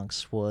greatest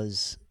dunks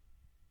was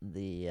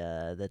the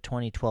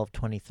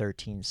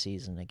 2012-2013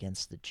 season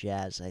against the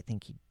Jazz. I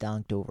think he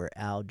dunked over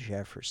Al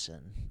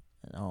Jefferson.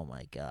 And oh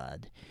my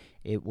God,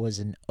 it was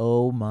an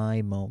oh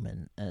my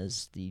moment,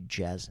 as the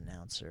Jazz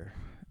announcer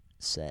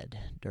said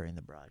during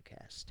the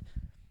broadcast.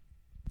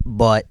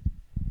 But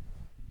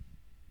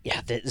yeah,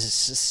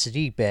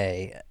 Saddiq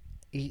Bey,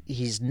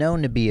 he's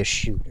known to be a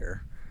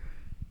shooter.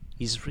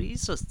 He's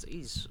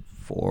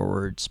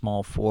forward,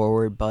 small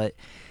forward, but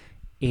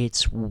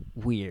it's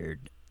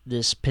weird.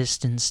 This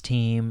Pistons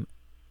team,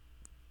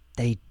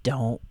 they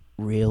don't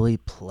really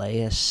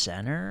play a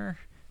center.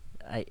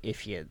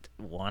 If you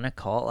want to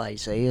call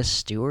Isaiah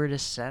Stewart a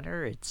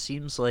center, it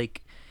seems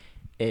like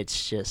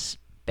it's just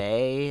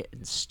Bey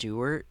and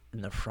Stewart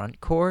in the front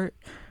court,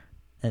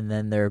 and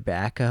then their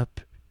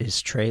backup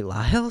is Trey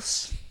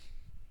Lyles.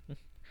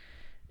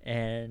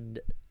 And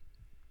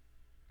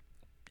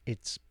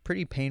it's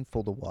pretty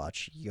painful to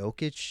watch.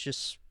 Jokic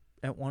just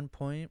at one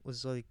point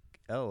was like,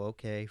 oh,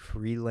 okay,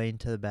 free lane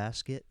to the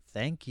basket.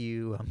 Thank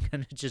you. I'm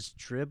going to just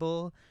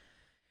dribble.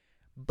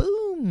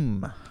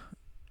 Boom.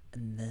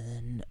 And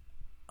then,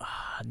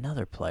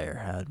 Another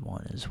player had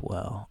one as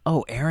well.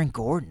 Oh, Aaron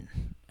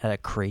Gordon had a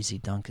crazy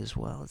dunk as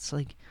well. It's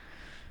like,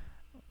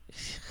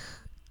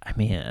 I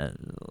mean,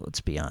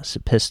 let's be honest, the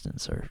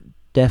Pistons are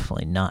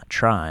definitely not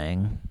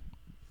trying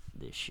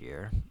this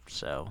year.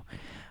 So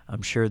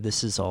I'm sure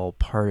this is all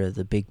part of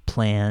the big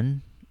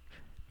plan.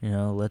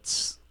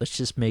 Let's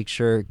just make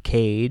sure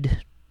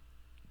Cade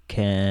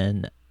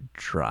can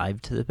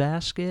drive to the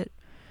basket.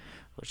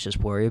 Let's just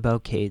worry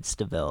about Cade's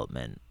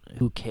development.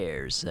 Who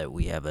cares that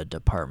we have a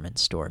department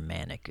store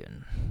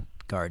mannequin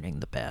guarding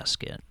the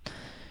basket?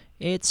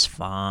 It's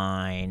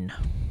fine.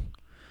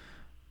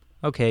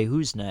 Okay,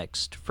 who's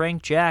next?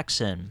 Frank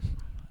Jackson.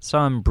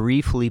 Saw him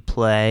briefly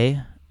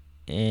play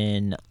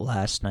in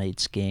last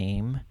night's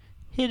game.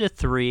 Hit a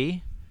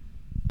three.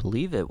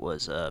 Believe it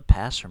was a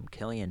pass from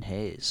Killian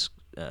Hayes.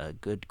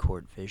 Good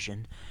court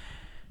vision.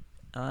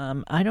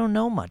 I don't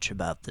know much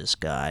about this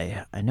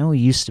guy. I know he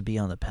used to be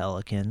on the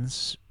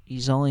Pelicans.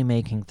 He's only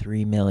making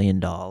 $3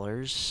 million,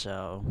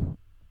 so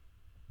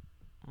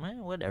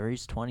whatever.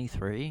 He's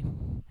 23.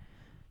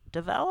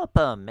 Develop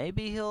him.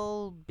 Maybe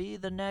he'll be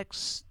the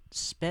next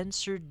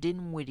Spencer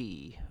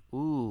Dinwiddie.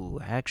 Ooh,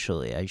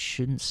 actually, I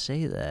shouldn't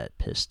say that,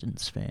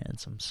 Pistons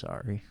fans. I'm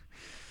sorry.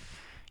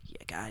 You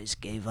guys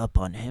gave up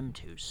on him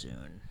too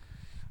soon.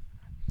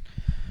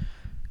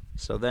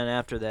 So then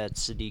after that,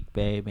 Saddiq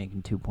Bey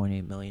making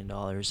 $2.8 million.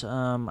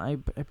 I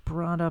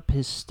brought up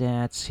his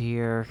stats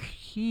here.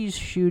 He's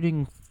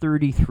shooting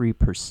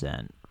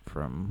 33%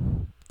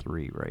 from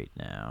 3 right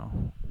now,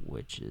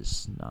 which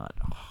is not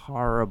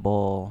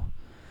horrible.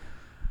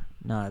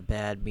 Not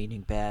bad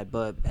meaning bad,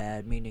 but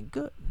bad meaning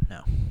good.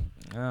 No.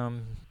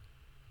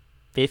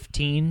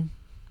 15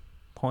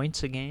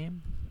 points a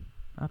game.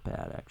 Not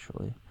bad,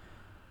 actually.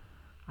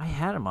 I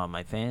had him on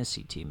my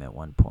fantasy team at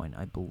one point.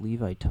 I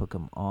believe I took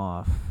him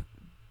off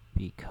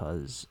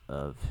because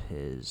of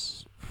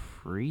his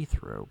free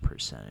throw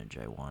percentage,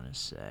 I want to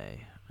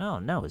say. Oh,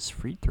 no, his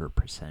free throw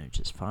percentage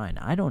is fine.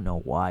 I don't know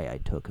why I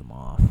took him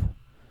off.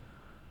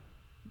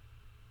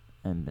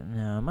 And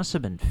no, it must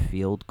have been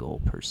field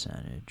goal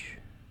percentage.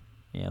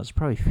 Yeah, it was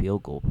probably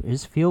field goal.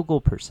 His field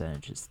goal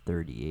percentage is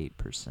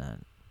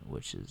 38%,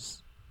 which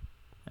is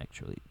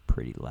actually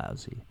pretty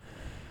lousy.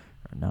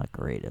 Or not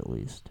great, at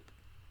least.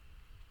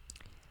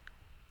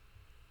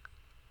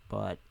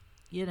 But,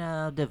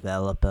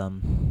 develop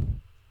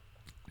them.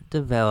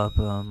 Develop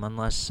them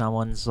unless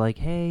someone's like,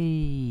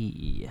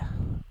 hey,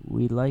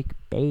 we like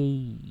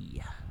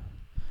Bey.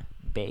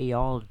 Bey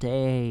all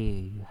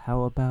day.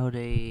 How about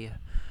a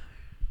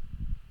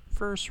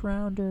first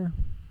rounder?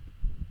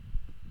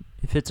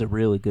 If it's a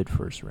really good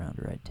first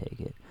rounder, I'd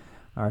take it.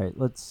 All right,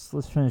 let's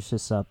finish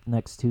this up.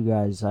 Next two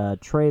guys,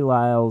 Trey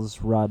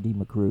Lyles, Rodney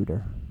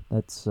McGruder.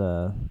 Those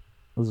are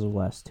the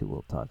last two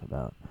we'll talk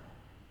about.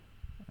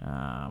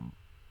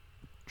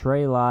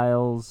 Trey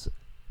Lyles,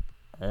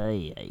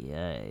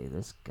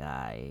 this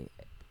guy,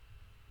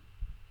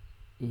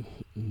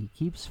 he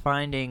keeps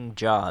finding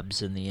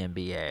jobs in the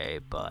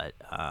NBA, but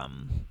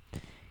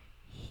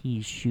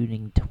he's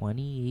shooting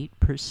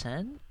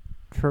 28%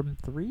 from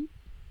 3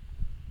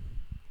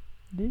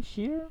 this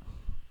year.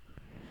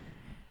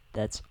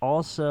 That's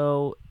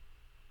also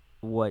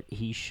what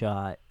he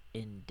shot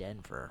in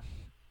Denver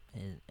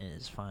in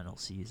his final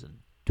season.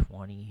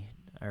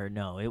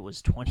 It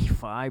was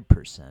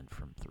 25%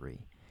 from 3.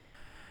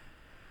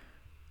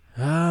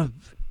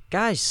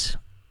 Guys,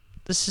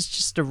 this is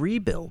just a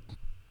rebuild.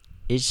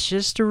 It's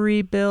just a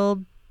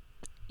rebuild.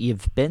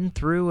 You've been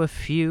through a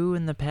few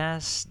in the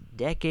past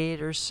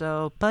decade or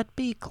so, but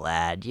be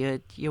glad.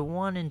 You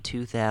won in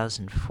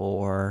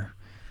 2004.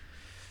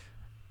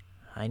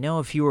 I know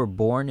if you were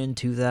born in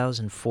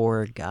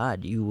 2004,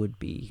 God, you would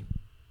be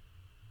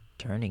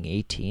turning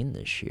 18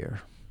 this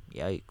year.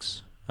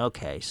 Yikes.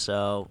 Okay,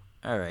 so,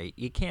 alright,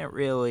 you can't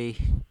really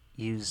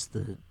use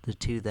the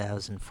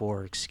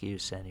 2004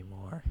 excuse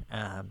anymore.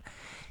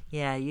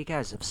 Yeah, you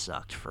guys have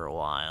sucked for a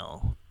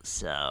while,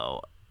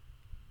 so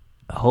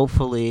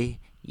hopefully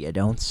you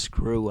don't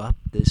screw up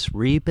this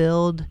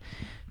rebuild.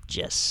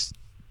 Just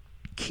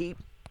keep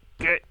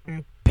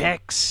getting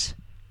picks.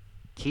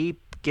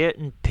 Keep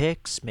getting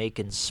picks,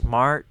 making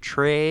smart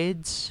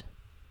trades,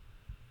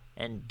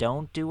 and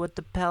don't do what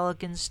the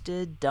Pelicans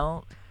did.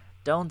 Don't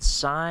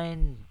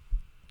sign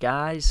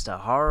guys to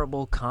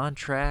horrible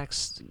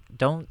contracts.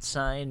 Don't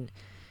sign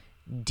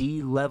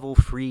D-level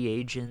free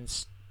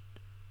agents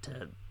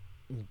to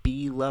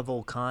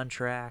B-level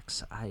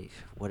contracts.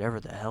 Whatever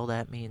the hell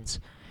that means.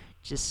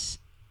 Just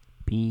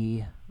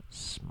be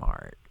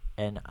smart.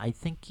 And I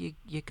think you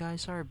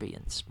guys are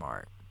being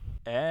smart.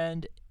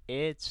 And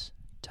it's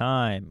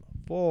time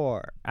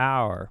for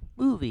our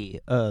movie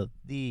of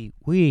the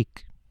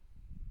week.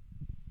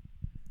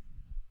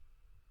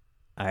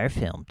 Our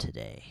film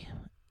today,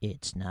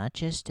 it's not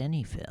just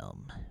any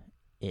film.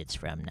 It's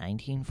from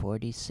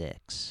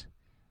 1946.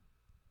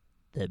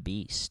 The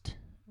Beast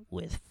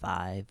with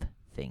 5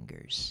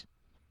 fingers.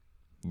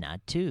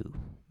 Not 2,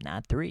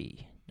 not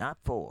 3, not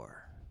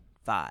 4,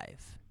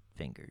 5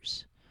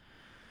 fingers.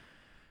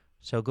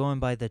 So going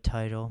by the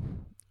title,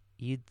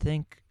 you'd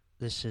think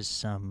this is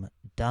some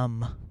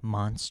dumb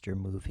monster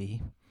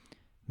movie,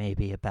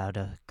 maybe about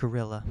a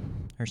gorilla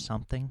or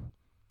something.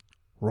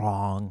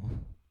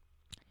 Wrong.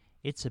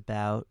 It's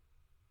about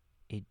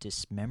a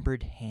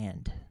dismembered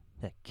hand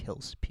that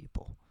kills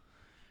people.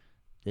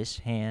 This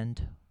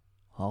hand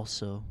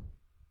also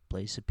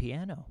plays a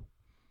piano,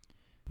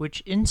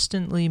 which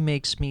instantly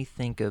makes me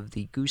think of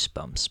the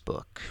Goosebumps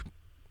book,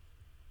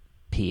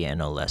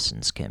 Piano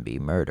Lessons Can Be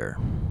Murder.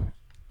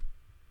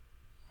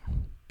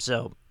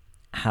 So,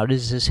 how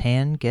does his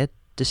hand get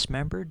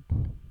dismembered?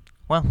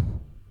 Well,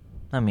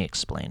 let me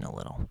explain a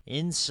little.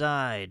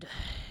 Inside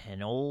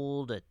an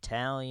old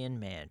Italian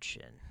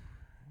mansion,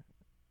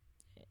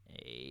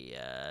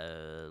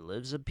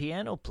 lives a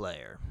piano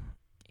player.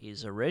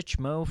 He's a rich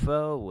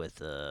mofo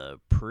with a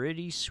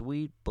pretty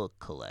sweet book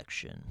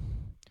collection.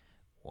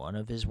 One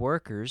of his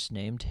workers,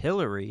 named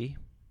Hillary,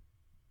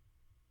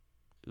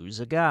 who's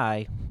a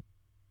guy,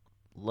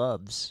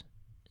 loves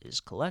his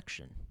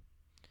collection.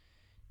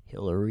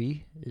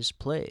 Hillary is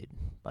played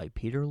by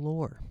Peter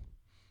Lorre,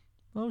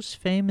 most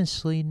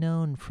famously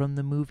known from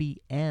the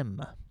movie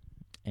M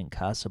and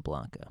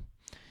Casablanca.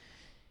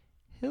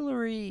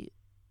 Hillary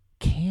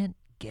can't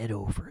get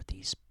over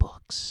these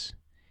books.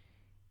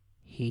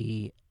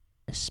 He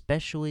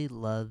especially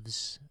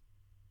loves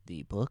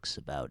the books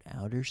about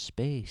outer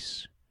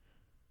space,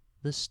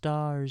 the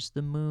stars,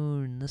 the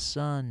moon, the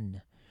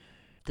sun.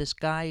 This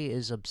guy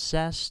is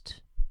obsessed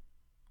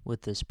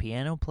with this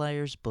piano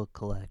player's book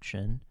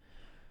collection.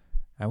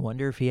 I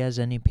wonder if he has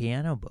any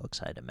piano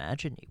books. I'd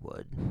imagine he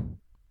would.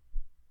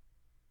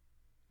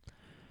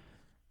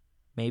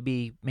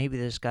 Maybe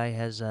this guy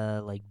has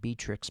like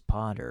Beatrix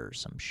Potter or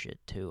some shit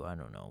too. I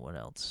don't know what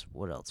else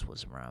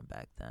was around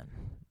back then.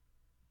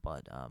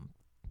 But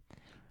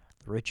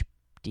the rich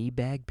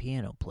D-bag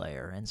piano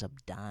player ends up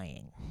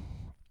dying,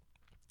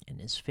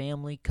 and his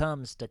family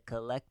comes to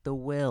collect the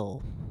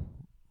will,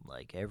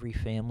 like every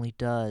family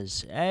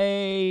does.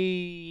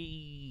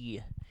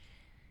 Hey,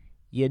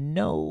 you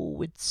know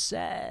it's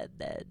sad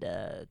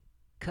that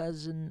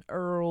cousin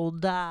Earl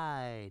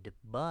died,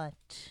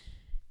 but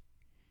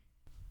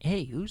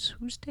hey, who's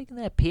taking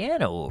that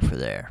piano over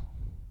there?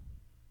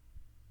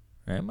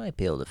 I might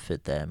be able to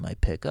fit that in my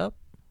pickup.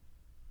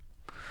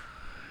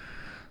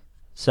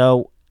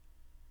 So,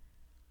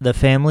 the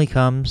family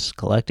comes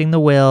collecting the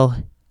will.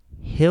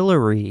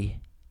 Hillary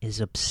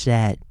is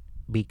upset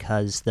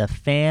because the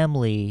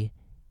family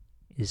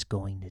is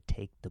going to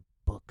take the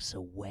books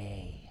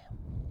away.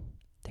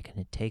 They're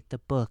going to take the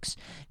books.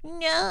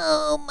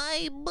 No,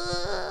 my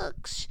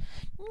books!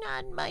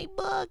 Not my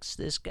books!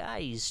 This guy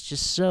is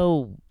just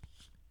so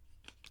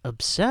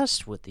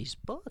obsessed with these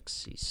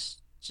books. He's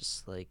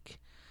just like,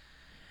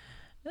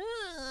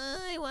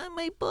 I want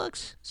my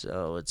books.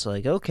 So it's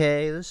like,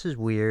 okay, this is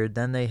weird.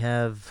 Then they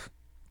have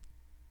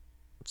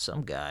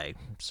some guy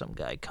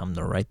come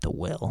to write the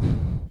will.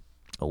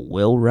 A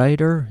will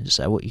writer? Is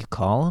that what you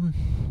call him?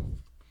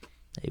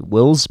 A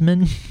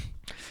willsman?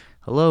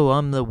 Hello,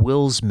 I'm the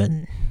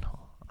willsman.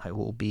 I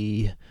will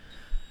be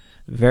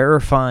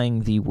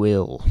verifying the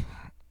will.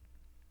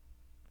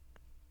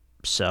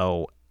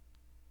 So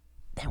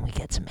then we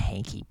get some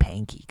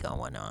hanky-panky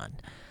going on.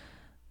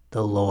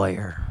 The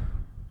lawyer,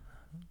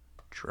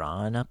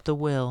 drawing up the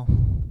will,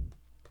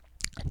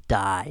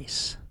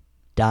 dies.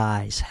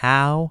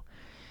 How?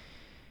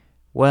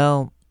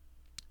 Well,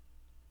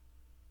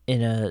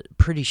 in a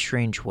pretty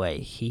strange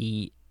way.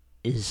 He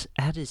is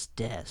at his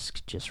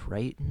desk just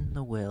writing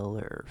the will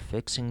or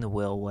fixing the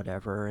will,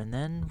 whatever, and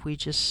then we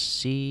just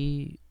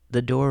see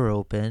the door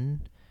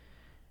open,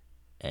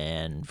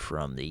 and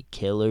from the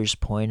killer's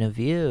point of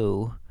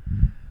view,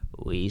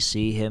 we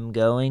see him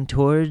going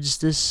towards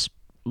this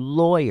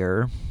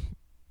lawyer,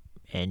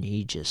 and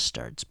he just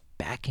starts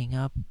backing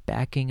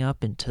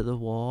up into the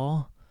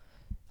wall,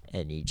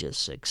 and he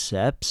just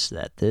accepts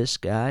that this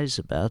guy's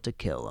about to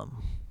kill him.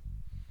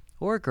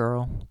 Or a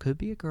girl. Could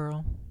be a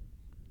girl.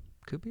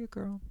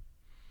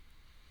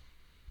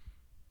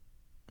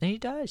 And he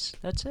dies.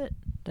 That's it.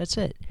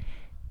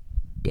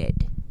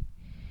 Dead.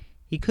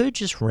 He could have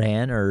just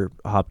ran or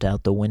hopped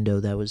out the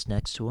window that was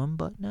next to him,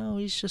 but no,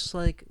 he's just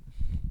like,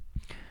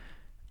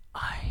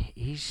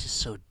 he's just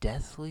so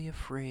deathly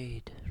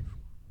afraid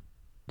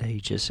that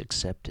he just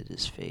accepted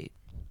his fate.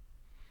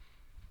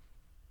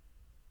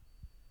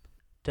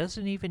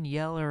 Doesn't even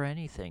yell or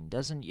anything.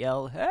 Doesn't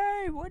yell,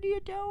 hey, what are you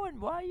doing?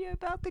 Why are you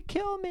about to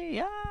kill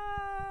me?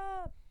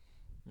 Ah!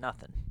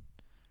 Nothing.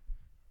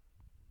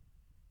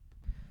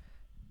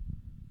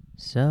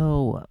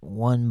 So,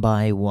 one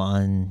by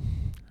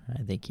one,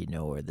 I think you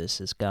know where this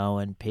is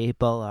going.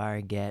 People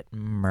are getting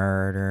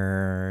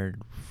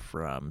murdered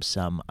from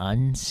some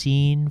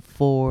unseen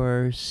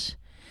force,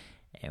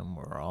 and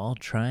we're all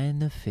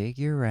trying to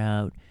figure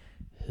out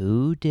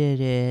who did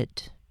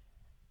it.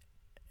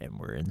 And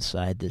we're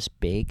inside this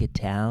big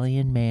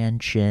Italian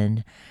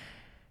mansion.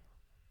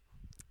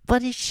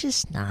 But it's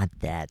just not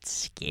that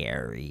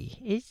scary.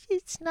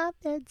 It's not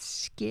that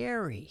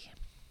scary.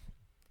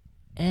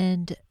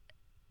 And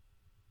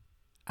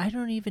I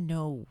don't even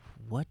know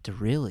what to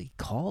really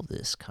call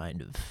this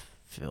kind of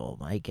film.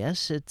 I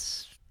guess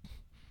it's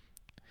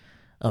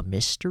a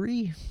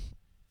mystery,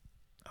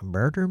 a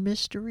murder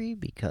mystery,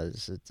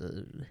 because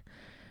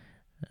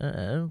I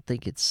don't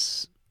think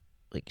it's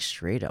like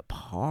straight up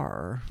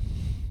horror.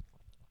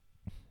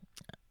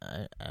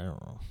 I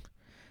don't know.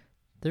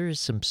 There is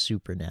some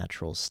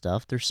supernatural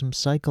stuff. There's some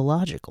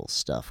psychological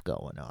stuff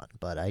going on,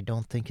 but I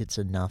don't think it's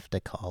enough to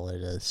call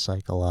it a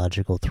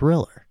psychological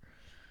thriller.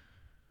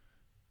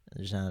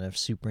 There's not enough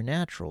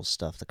supernatural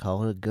stuff to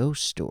call it a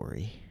ghost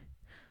story.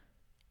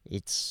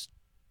 It's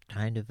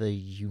kind of a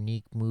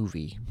unique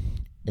movie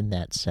in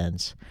that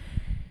sense.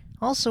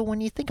 Also, when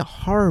you think of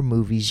horror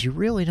movies, you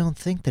really don't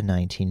think the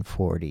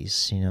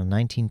 1940s.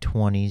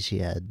 1920s,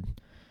 you had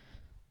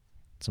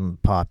some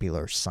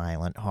popular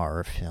silent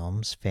horror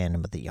films,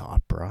 Phantom of the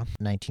Opera.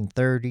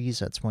 1930s,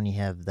 that's when you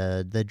have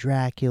the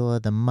Dracula,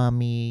 the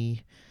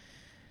Mummy,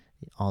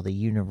 all the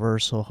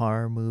Universal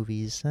horror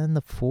movies. And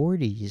the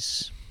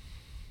 40s,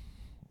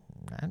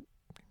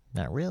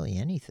 not really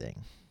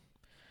anything.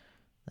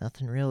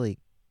 Nothing really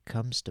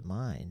comes to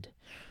mind.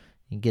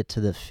 You get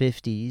to the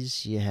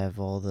 50s, you have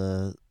all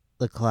the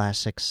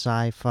classic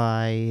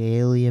sci-fi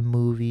alien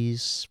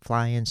movies,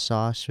 flying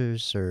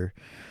saucers, or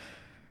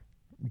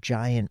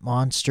giant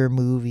monster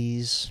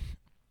movies.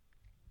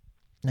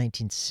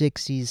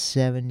 1960s,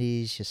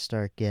 70s, you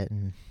start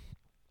getting,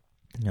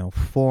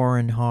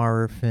 foreign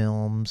horror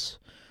films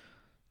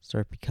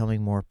start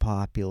becoming more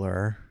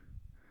popular.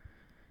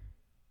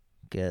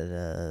 Get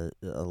a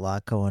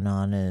lot going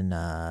on in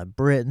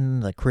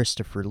Britain, the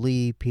Christopher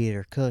Lee,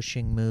 Peter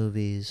Cushing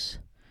movies.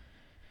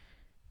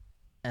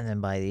 And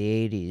then by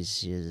the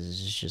 80s,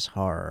 it's just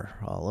horror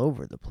all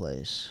over the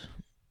place.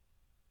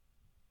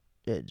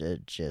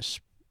 It just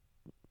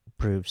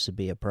proves to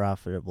be a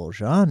profitable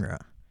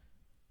genre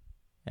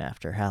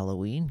after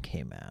Halloween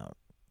came out.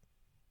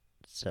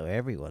 So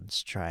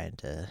everyone's trying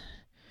to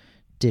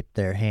dip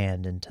their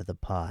hand into the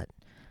pot.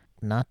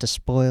 Not to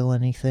spoil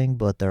anything,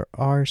 but there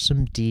are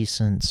some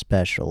decent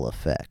special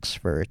effects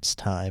for its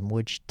time,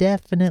 which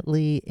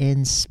definitely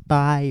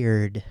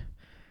inspired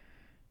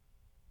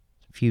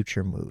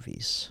future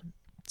movies.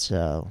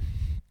 So,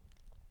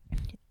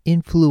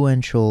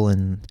 influential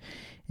in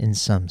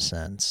some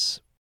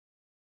sense.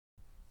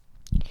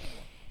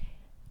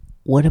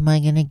 What am I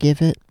going to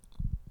give it?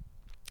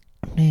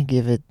 I'm going to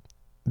give it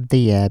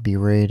the Abby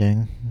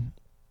rating.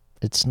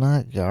 It's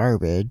not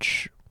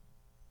garbage,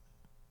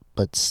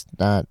 but it's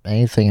not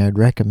anything I'd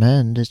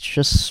recommend. It's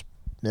just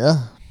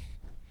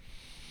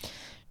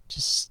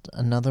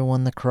another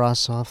one to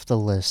cross off the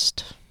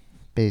list,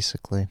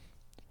 basically.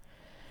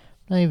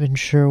 Not even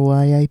sure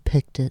why I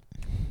picked it.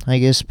 I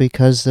guess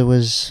because there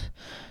was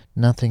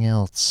nothing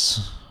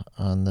else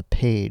on the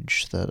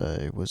page that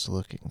I was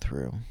looking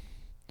through.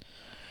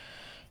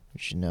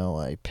 But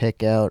I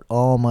pick out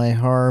all my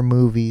horror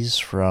movies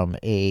from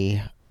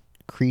a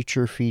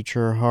creature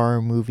feature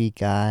horror movie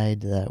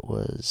guide that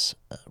was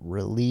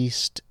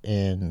released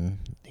in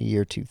the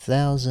year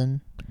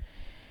 2000.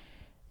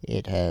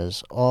 It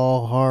has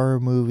all horror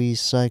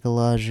movies,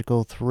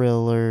 psychological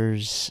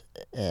thrillers,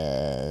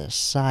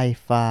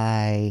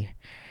 sci-fi,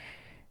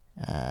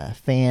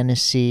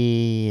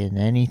 fantasy, and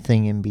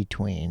anything in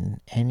between.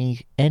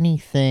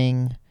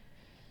 Anything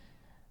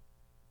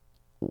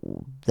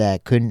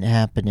that couldn't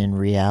happen in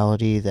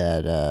reality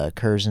that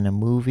occurs in a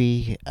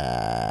movie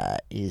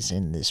is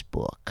in this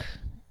book,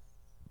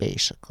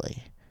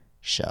 basically.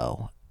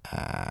 So,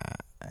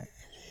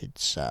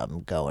 it's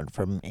going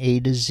from A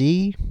to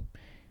Z.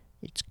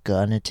 It's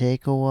gonna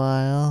take a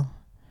while.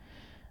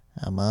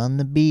 I'm on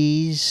the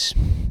B's.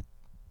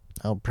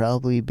 I'll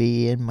probably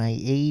be in my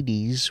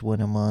 80s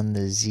when I'm on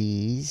the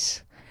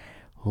Z's.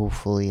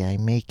 Hopefully I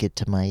make it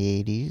to my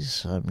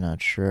 80s. I'm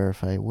not sure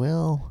if I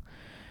will.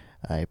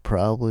 I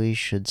probably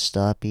should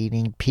stop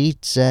eating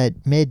pizza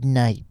at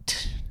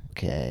midnight.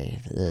 Okay,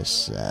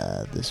 this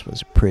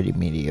was a pretty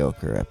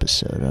mediocre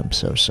episode. I'm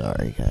so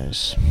sorry,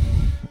 guys.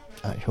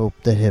 I hope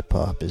the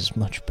hip-hop is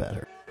much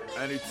better.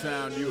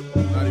 Anytime,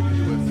 not even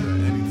USA,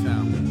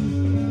 anytime.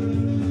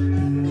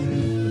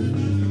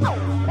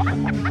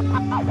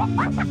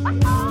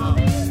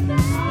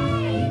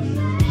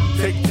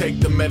 Take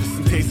the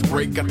medicine, tastes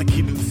great. Got the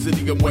key to the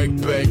city and wake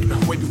back.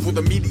 Way before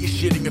the media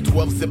shitting, a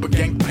 12-zipper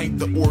gang paint.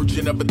 The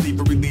origin of a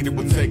thievery leader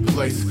would take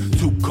place.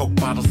 2 Coke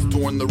bottles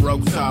storing the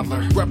rogue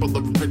toddler. Grapple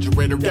the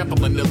refrigerator,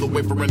 gamble another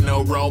wafer and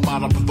no role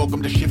model. Provoke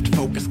him to shift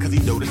focus, cause he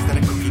noticed that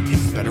a cookie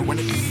tastes better when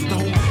it's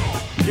stolen.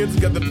 Kids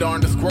got the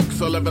darndest quirks,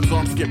 so Levin's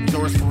arm skipped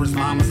doors for his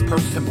mama's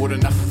purse and bought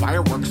enough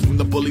fireworks from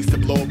the bullies to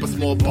blow up a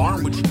small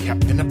barn, which he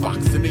kept in a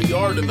box in the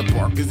yard. In the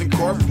park isn't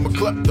carved from a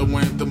klepto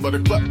anthem, but a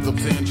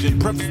klepto's engine.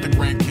 Preface the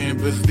grand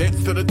canvas,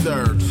 dance to the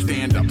dirge,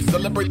 stand up,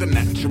 celebrate the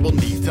natural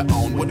need to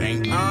own what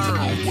ain't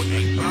earned.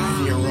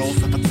 Fear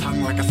rolls up a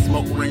tongue like a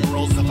smoke ring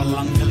rolls up a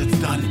lung till it's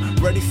done.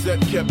 Ready, set,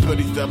 kept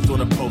petty thefts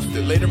on a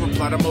post-it. Later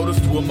reply to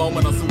motives to a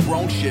moment on some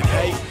grown shit.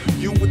 Hey,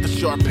 you with the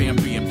sharp AM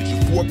beam, did you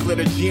foreplay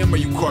the GM or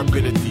you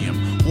carpet a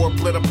DM?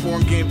 Warplay the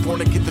porn game,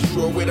 fornicate the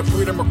shore way to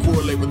freedom or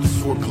correlate with the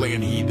sword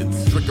playing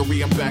heathens.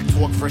 Trickery and back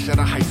talk fresh out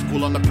of high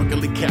school on the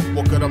prickly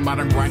catwalk of the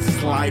modern grind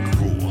slide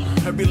rule.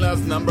 Every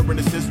last number in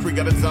its history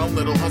got its own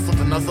little hustle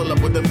to nuzzle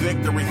up with the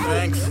victory.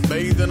 Thanks.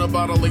 Bathed in a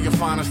bottle of your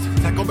finest.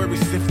 Tackleberry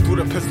sift through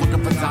the piss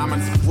looking for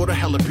diamonds. Before the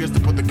hell appears to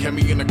put the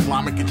chemi in the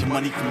climate. Get your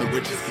money from the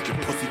riches, get your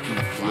pussy from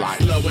the fly.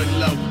 Slow and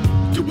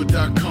low, do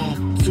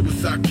it.com.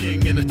 Suicide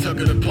king in a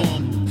tug of the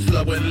palm.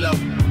 Slow and low,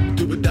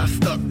 do it.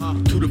 Stuck.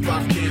 2 to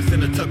 5 cans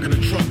in a tuck of the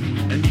trunk.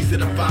 And these are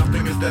the 5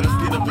 fingers that are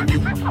stealing from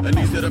you. And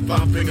these are the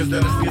 5 fingers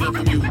that are stealing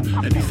from you.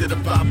 And these are the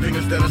 5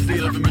 fingers that are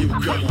stealing from you.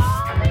 Go on.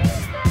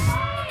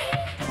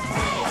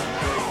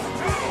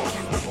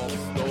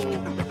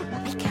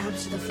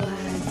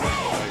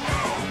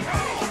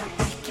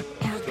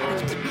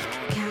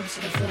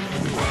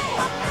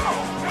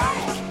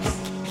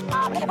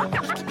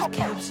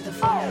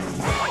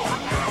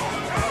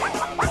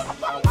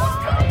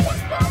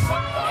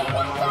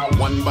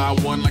 One by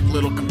one, like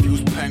little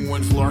confused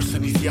penguins,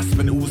 larcenies, yes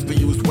men, ooze the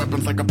used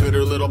weapons like a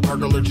bitter little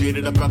burglar,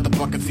 jaded about the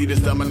bucket seat is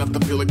dumb enough to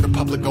feel like the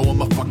public owe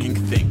him a fucking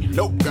thing.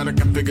 Nope, gotta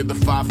configure the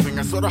 5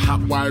 fingers, so the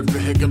hot-wired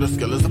vehicular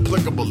skill is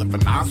applicable. If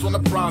an eye's on the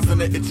prize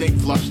and it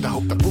ain't flushed, I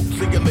hope the fruit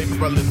see you later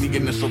rather than the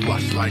initial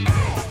rush. Like,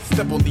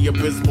 step on the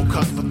abysmal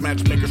cusp of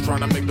matchmakers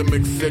trying to make the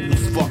mixed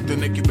signals fucked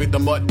and incubate the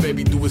mud,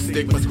 baby, through his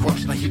stigmas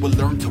crushed. Now he will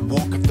learn to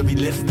walk after he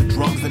lifts the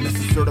drugs, and this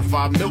is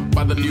certified milk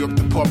by the New York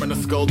Department of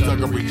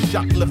Skullduggery.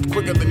 Shoplift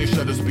quicker than your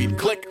shutter speed.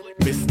 Click.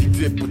 Misty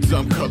dip with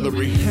some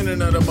coloring. In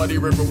and out of muddy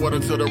river water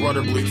till the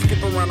rudder bleeds.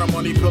 Skip around a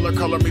money pillar,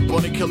 color me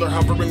bunny killer,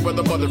 hovering where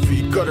the mother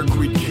feet. Gutter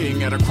Creek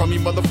king at a crummy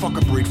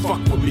motherfucker breed. Fuck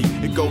with me,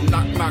 it go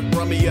knock knock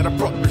rummy at a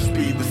Bruckner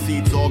speed. The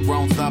seeds all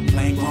grown, stop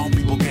playing grown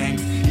people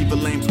gangs. Evil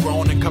lames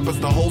grown, encompass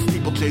the whole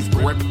steeplechase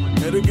grip.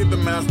 Mitigate the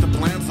master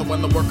plan so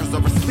when the workers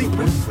are asleep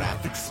when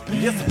traffic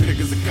speed. Yes, a pig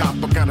is a cop,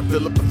 I gotta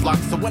fill up the flock.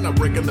 So when I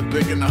break in the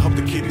big and I hope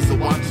the kiddies will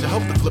watch. I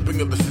hope the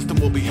flipping of the system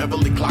will be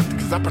heavily clocked.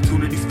 Cause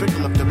opportunities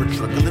fickle if they're a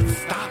trickle, it's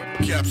stop.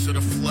 Capture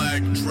the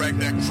flag, drag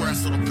that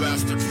crass little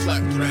bastard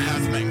flat through the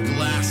hazmat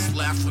glass.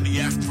 Laugh when he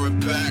asked for it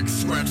back.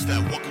 Scratch that,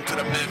 welcome to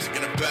the magic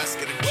in a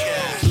basket of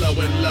cash. Slow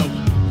and low,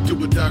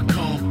 do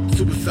it.com.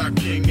 Suicide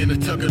king in a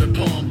tug of the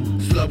palm.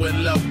 Slow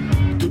and low,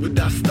 do it.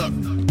 Stuck.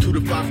 2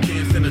 to 5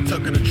 cans in a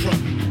tuck of the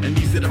trunk. And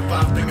these are the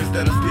 5 fingers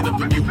that are stealing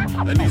from you.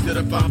 And these are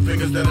the 5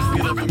 fingers that are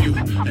stealing from you.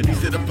 And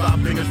these are the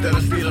 5 fingers that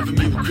are stealing from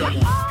you. Go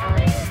on.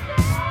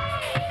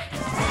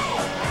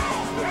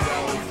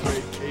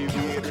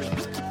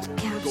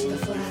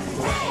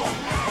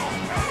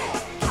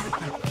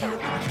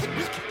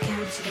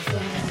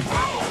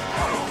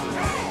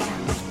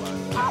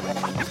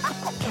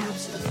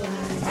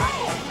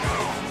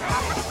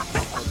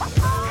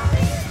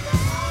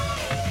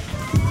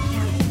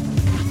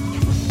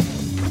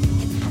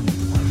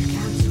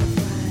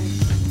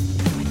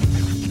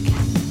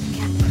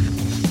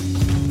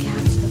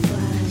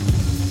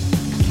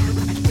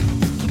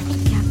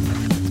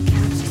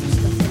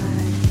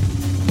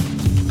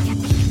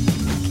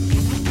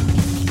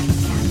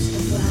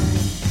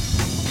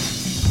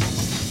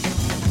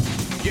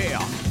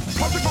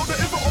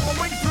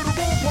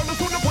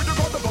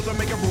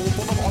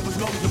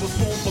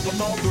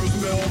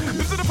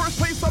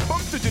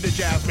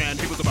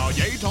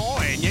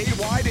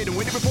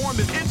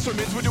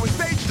 Instruments we're doing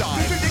stage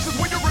dive. Introduces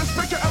with your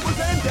respect to Elvis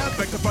and Death.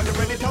 Back to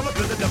fundamental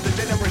television of the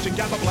generation.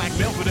 Gather black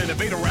males with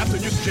innovator raps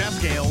and use jazz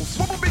scales.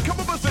 What will become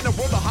of us in a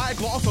world of high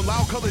gloss and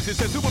loud colors? It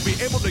says who will be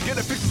able to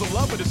get a pictures of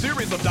love with a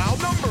series of dial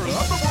numbers.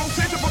 Of the world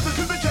stage of us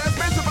into the jazz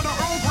man, sipping our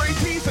own gray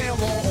tea, saying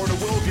law order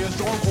will get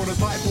storm orders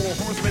by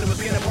 4 horsemen of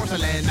skin and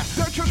porcelain.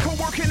 Search your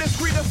co-working and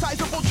screen a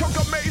sizable chunk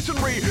of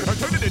masonry. Or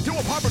turn it into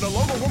a popular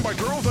logo worn by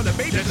girls on the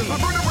babies. A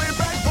vertebrae and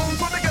backbone,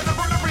 so together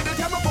vertebrae the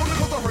telephone.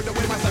 Because I heard the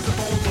way my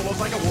saxophone solos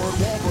like a word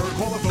Wahlberg.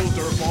 Call it those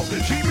dirt balls.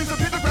 She means a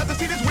pentagram to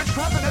see this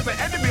witchcraft and as an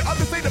enemy.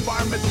 Other state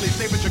environmentally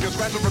safe and you can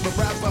scratch over the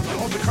raps of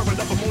the current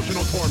of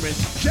emotional torment.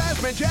 Jazz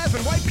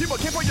and white people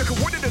can't find your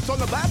coordinates on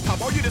the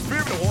laptop. Are you the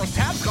spirit of Horace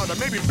Tapscott or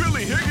maybe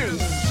Billy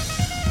Higgins?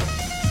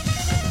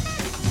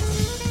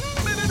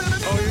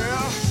 Oh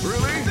yeah?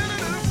 Really?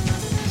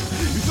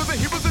 You said that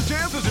he was a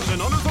jazz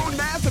musician on his own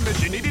massive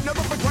mission. He did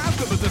nothing but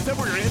grasp us and said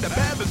we were in a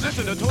bad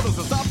position and told us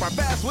to stop our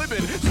fast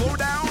living. Slow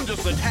down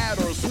just a tad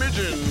or a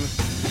smidgen.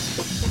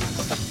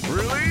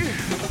 Really?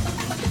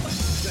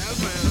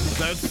 Jazzman.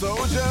 That's so,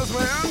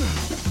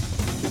 Jazzman?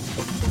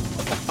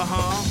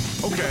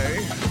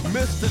 Okay.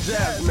 Mr.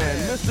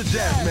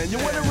 Jazzman, you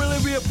wanna really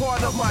be a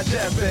part of my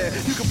jazz band?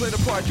 You can play the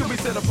part, you'll be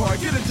set apart.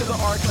 Get into the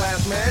art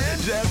class, man.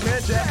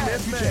 Jazzman,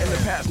 future and the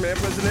past, man.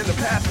 Present in the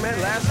past, man.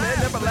 Last man,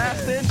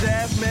 everlasting.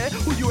 Jazzman,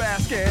 who you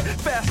asking?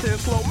 Fast and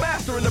slow,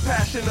 mastering the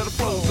passion of the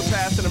flows, the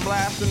passing and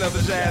blasting of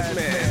the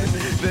jazzman.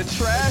 The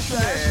trash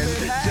man,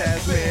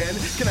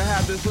 Jazzman. Can I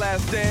have this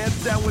last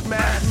dance down with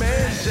Mask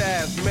Man?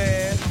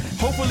 Jazzman.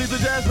 Hopefully the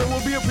jazzmen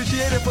will be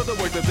appreciated for the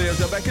work that they have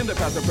done back in the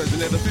past and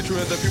present and the future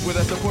and the people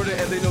that support it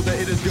and they know that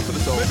it is good for the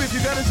soul. Maybe if you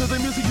got into the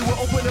music you will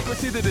open up and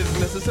see that it is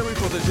necessary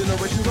for the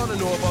generations all to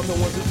know about the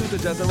ones who took the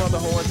jazz around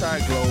the whole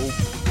entire globe.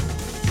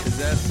 Is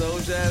that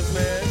so,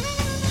 Jazzman?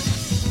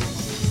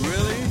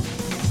 really?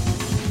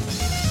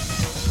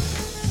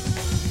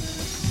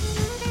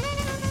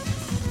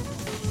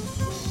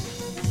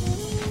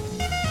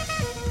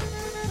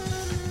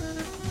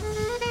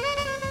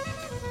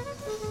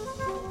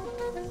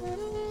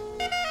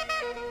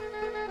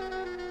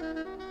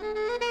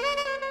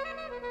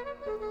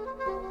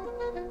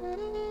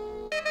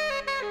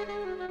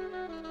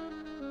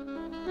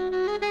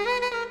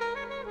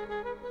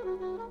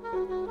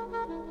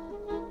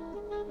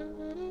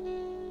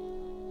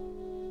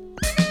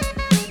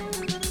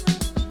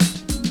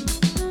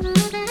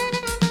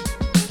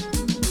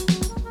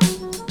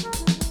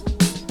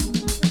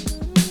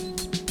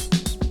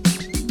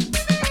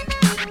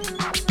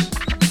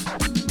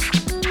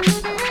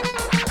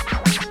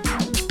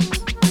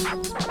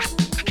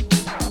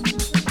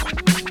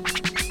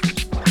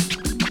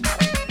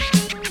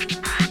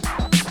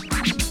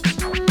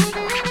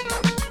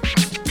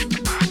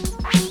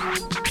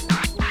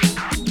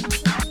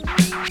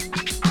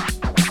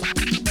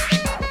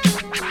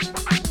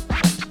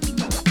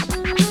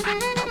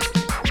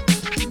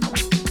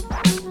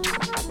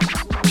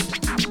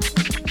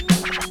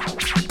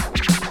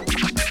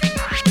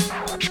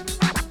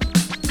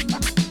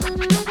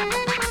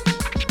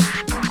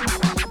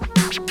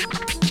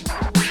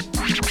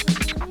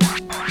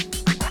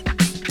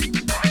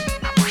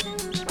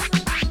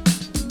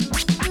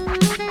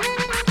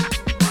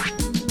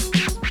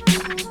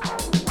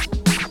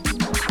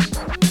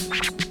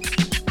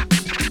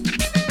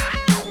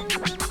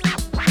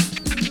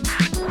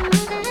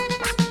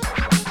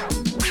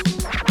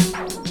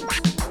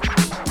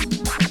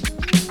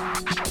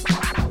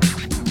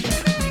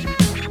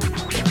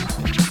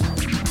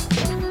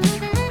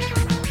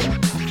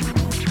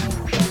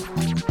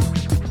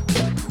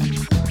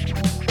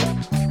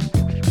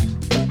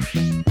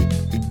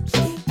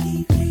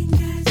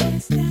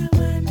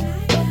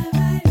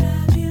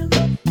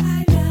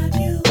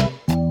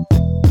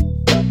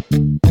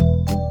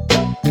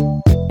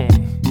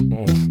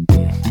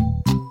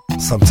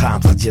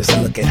 Sometimes I just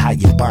look at how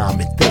you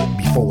bomb and think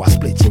before I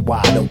split you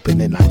wide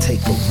open and I take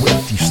a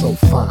whiff. You so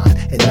fine,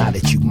 and now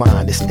that you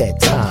mine, it's that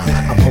time.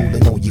 I'm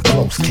holding on you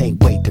close, can't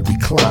wait to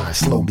recline.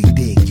 Slowly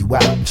dig you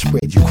out and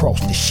spread you across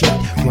the sheet.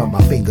 Run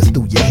my fingers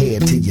through your hair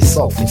till you're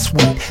soft and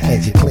sweet.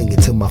 As you're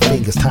clinging to my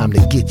fingers, time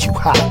to get you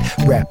hot.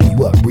 Wrap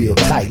you up real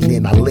tight and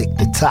then I lick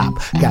the top.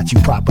 Got you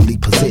properly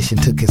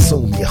positioned to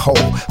consume your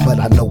whole.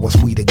 But I know once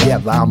we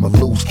together, I'ma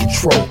lose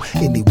control.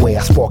 Anyway,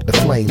 I spark the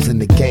flames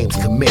and the games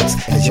commence.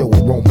 As your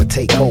aroma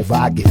take over,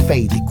 I get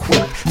faded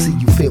quick. See,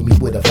 you fill me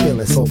with a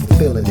feeling so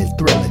fulfilling and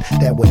thrilling,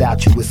 that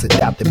without you it's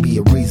about to be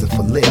a reason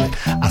for living.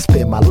 I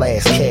spend my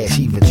last cash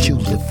even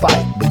choose to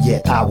fight, but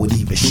yet I would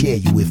even share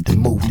you if the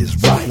mood is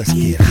right. Let's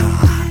get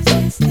high.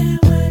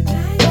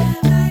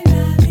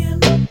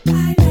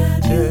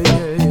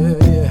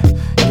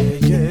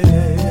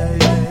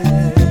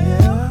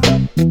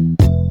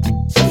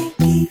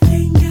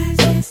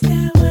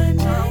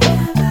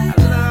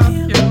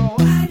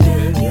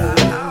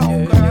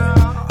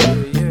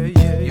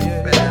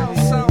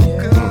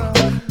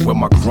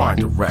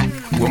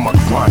 Where my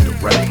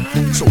grinder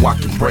at? So I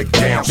can break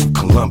down some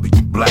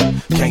Colombian black.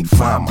 Can't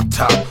find my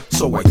top,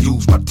 so I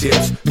use my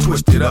tips,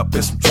 twist it up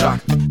in some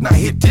chocolate. Now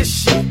hit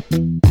this shit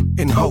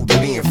and hold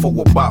it in for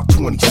about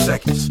 20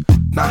 seconds.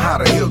 Now how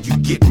the hell you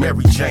get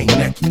Mary Jane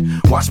naked?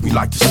 Watch me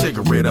light the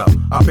cigarette up,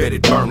 I bet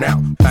it burn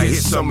out. I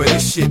hit some of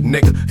this shit,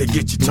 nigga, it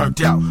get you turned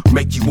out.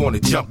 Make you wanna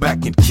jump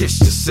back and kiss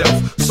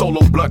yourself.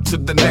 Solo blunt to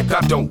the neck,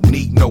 I don't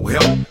need no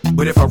help.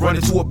 But if I run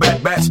into a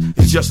bad batch,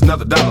 it's just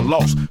another dollar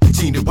loss.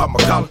 Continue to pop my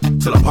collar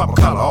till I pop my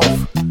collar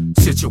off.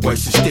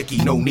 Situation sticky,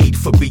 no need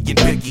for being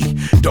picky.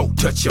 Don't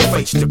touch your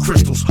face, the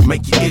crystals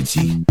make you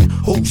itchy.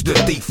 Who's the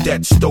thief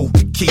that stole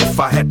the key? If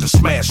I had to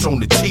smash on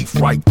the teeth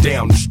right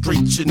down the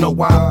street, you know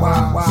why?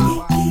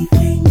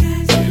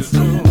 Is the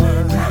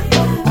word I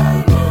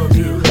love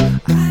you.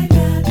 I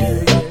love you.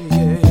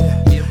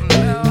 Even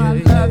though I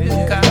love you,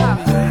 God.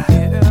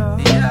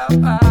 Yeah,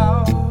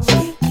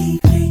 sticky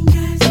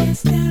fingers,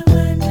 it's the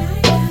one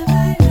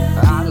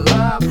I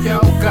love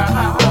your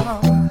God.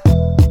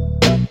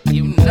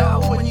 You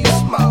know when you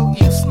smoke,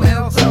 you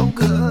smell so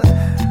good.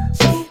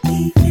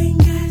 Sticky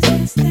fingers,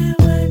 it's the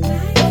one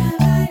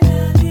I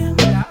love you.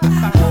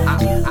 I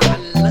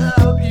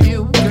love you,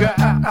 God.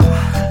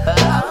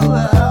 I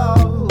love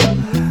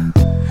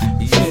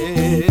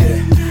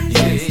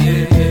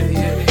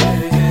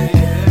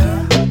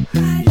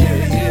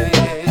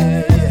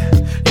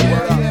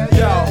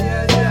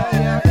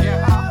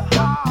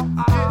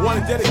Want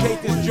to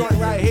dedicate this joint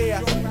right here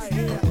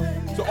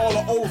to all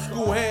the old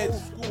school heads.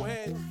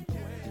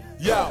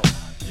 Yo,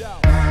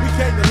 we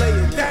came to lay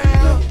it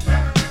down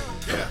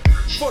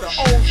for the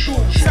old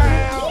school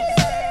sound.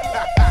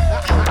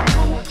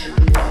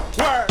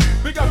 Word,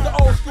 big up the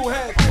old school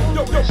heads.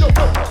 Yo, yo, yo, yo.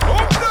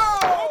 Oh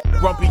no!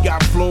 Grumpy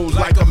got flows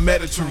like a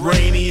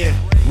Mediterranean.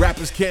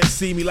 Rappers can't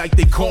see me like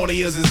they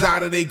corneas is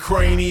out of their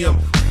cranium.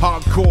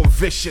 Hardcore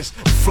vicious,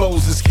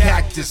 flows is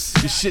cactus.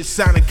 Your shit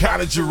sounding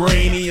kinda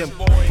geranium.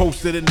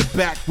 Posted in the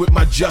back with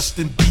my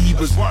Justin Bieber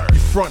Believers. You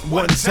front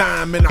one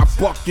time and I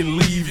fucking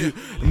leave you.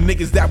 The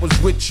niggas that was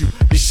with you,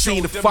 they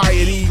seen the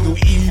fired eagle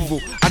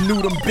evil. I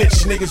knew them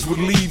bitch niggas would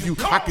leave you.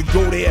 I could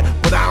go there,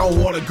 but I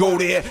don't wanna go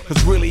there.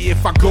 Cause really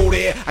if I go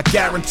there, I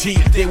guarantee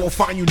they won't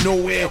find you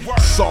nowhere.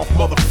 Soft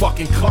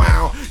motherfucking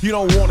clown. You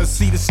don't wanna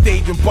see the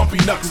stage and bumpy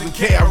knuckles and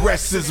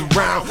KRS is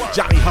around.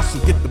 Johnny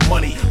Hustle, get the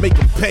money, make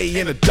them pay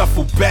in a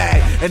duffel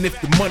bag. And if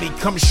the money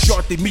comes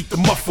short, they meet the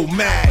muffle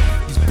mag.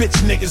 These bitch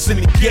niggas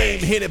in the game,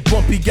 hit it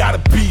bumpy, got a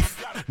beef.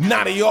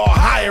 Now they all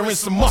hiring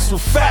some muscle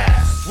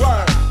fast.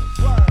 Word.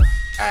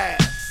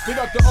 Ass. Big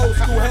up the old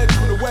school heads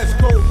from the West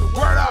Coast.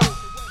 Word up.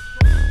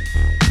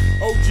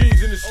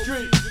 OGs in the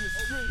street.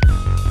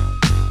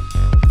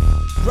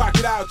 Rock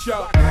it out,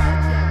 y'all.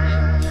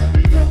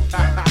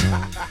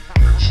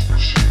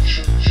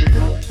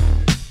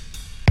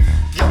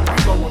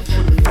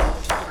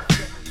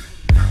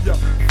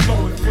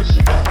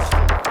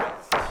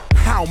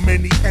 How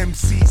many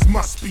MCs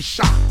must be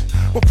shocked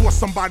before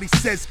somebody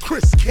says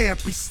Chris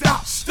can't be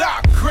stopped?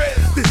 Stop, Chris!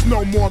 There's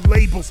no more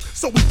labels,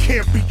 so we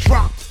can't be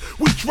dropped.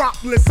 We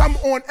drop lists, I'm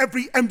on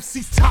every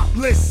MC's top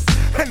list.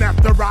 And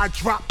after I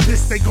drop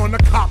this, they gonna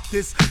cop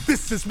this.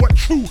 This is what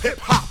true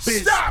hip-hop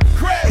is. Stop,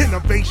 Chris!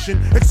 Innovation,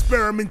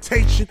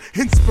 experimentation,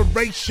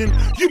 inspiration.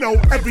 You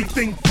know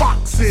everything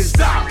Fox is.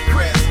 Stop,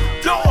 Chris!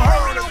 Don't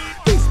hurt him!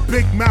 These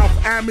big mouth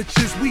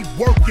amateurs, we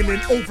working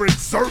and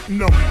overexerting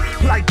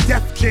them. Like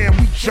Def Jam,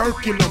 we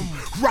jerking them.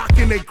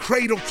 Rocking their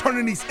cradle,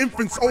 turning these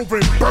infants over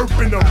and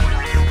burping them.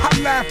 I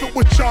laugh at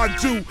what y'all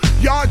do.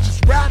 Y'all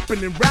just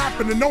rapping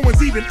and no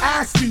one's even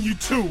asking you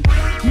to.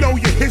 Know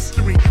your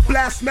history.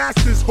 Blast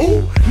masters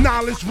who?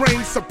 Knowledge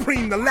reigns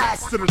supreme, the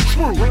last of the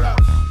true.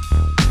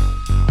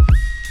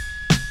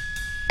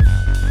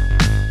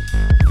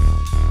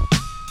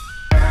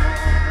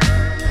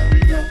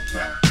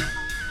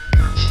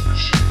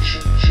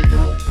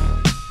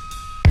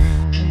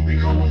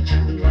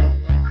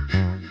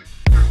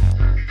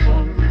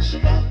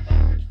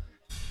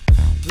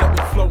 Let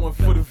me flowing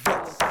for the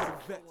vets.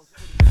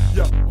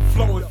 Yeah, I'm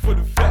flowing for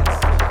the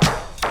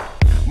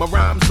vets. My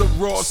rhymes are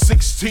raw,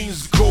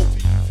 16's gold.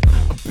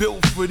 I'm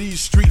built for these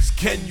streets,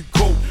 can you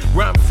go?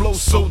 Rhyme flow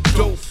so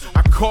dope,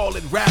 I call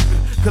it rapping.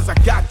 Cause I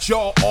got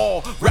y'all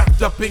all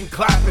wrapped up in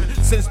clapping.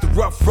 Since the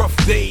rough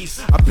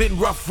days, I've been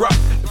rough.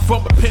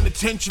 From a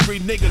penitentiary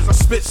niggas, I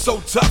spit so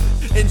tough.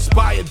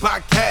 Inspired by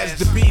Cash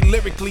to be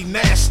lyrically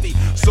nasty.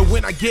 So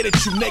when I get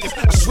at you niggas,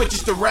 I switch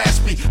it to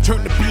raspy.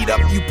 Turn the beat up,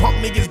 you punk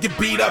niggas get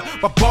beat up.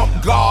 My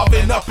bump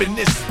garvin' up in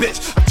this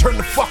bitch. I turn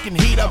the fucking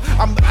heat up.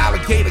 I'm the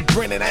alligator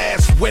grinning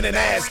ass, winning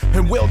ass.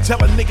 And will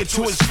tell a nigga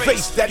to his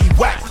face that he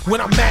whack.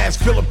 When I'm ass,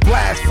 feel a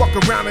blast. Fuck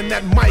around in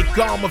that mic,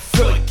 I'ma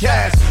fill it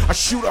gas. I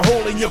shoot a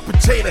hole in your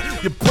potato,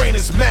 your brain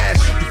is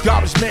mashed. The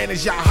garbage man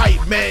is your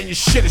hype man, your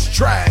shit is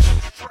trash.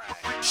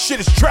 Shit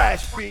is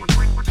trash, B.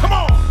 Come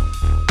on!